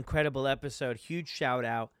 Another incredible episode. Huge shout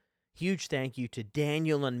out. Huge thank you to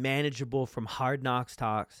Daniel Unmanageable from Hard Knocks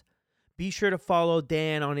Talks. Be sure to follow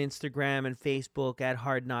Dan on Instagram and Facebook at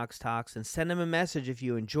Hard Knocks Talks and send him a message if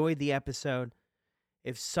you enjoyed the episode.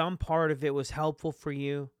 If some part of it was helpful for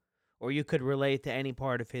you or you could relate to any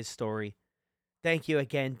part of his story. Thank you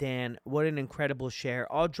again, Dan. What an incredible share.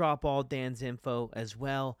 I'll drop all Dan's info as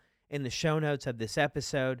well in the show notes of this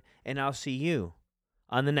episode, and I'll see you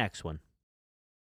on the next one.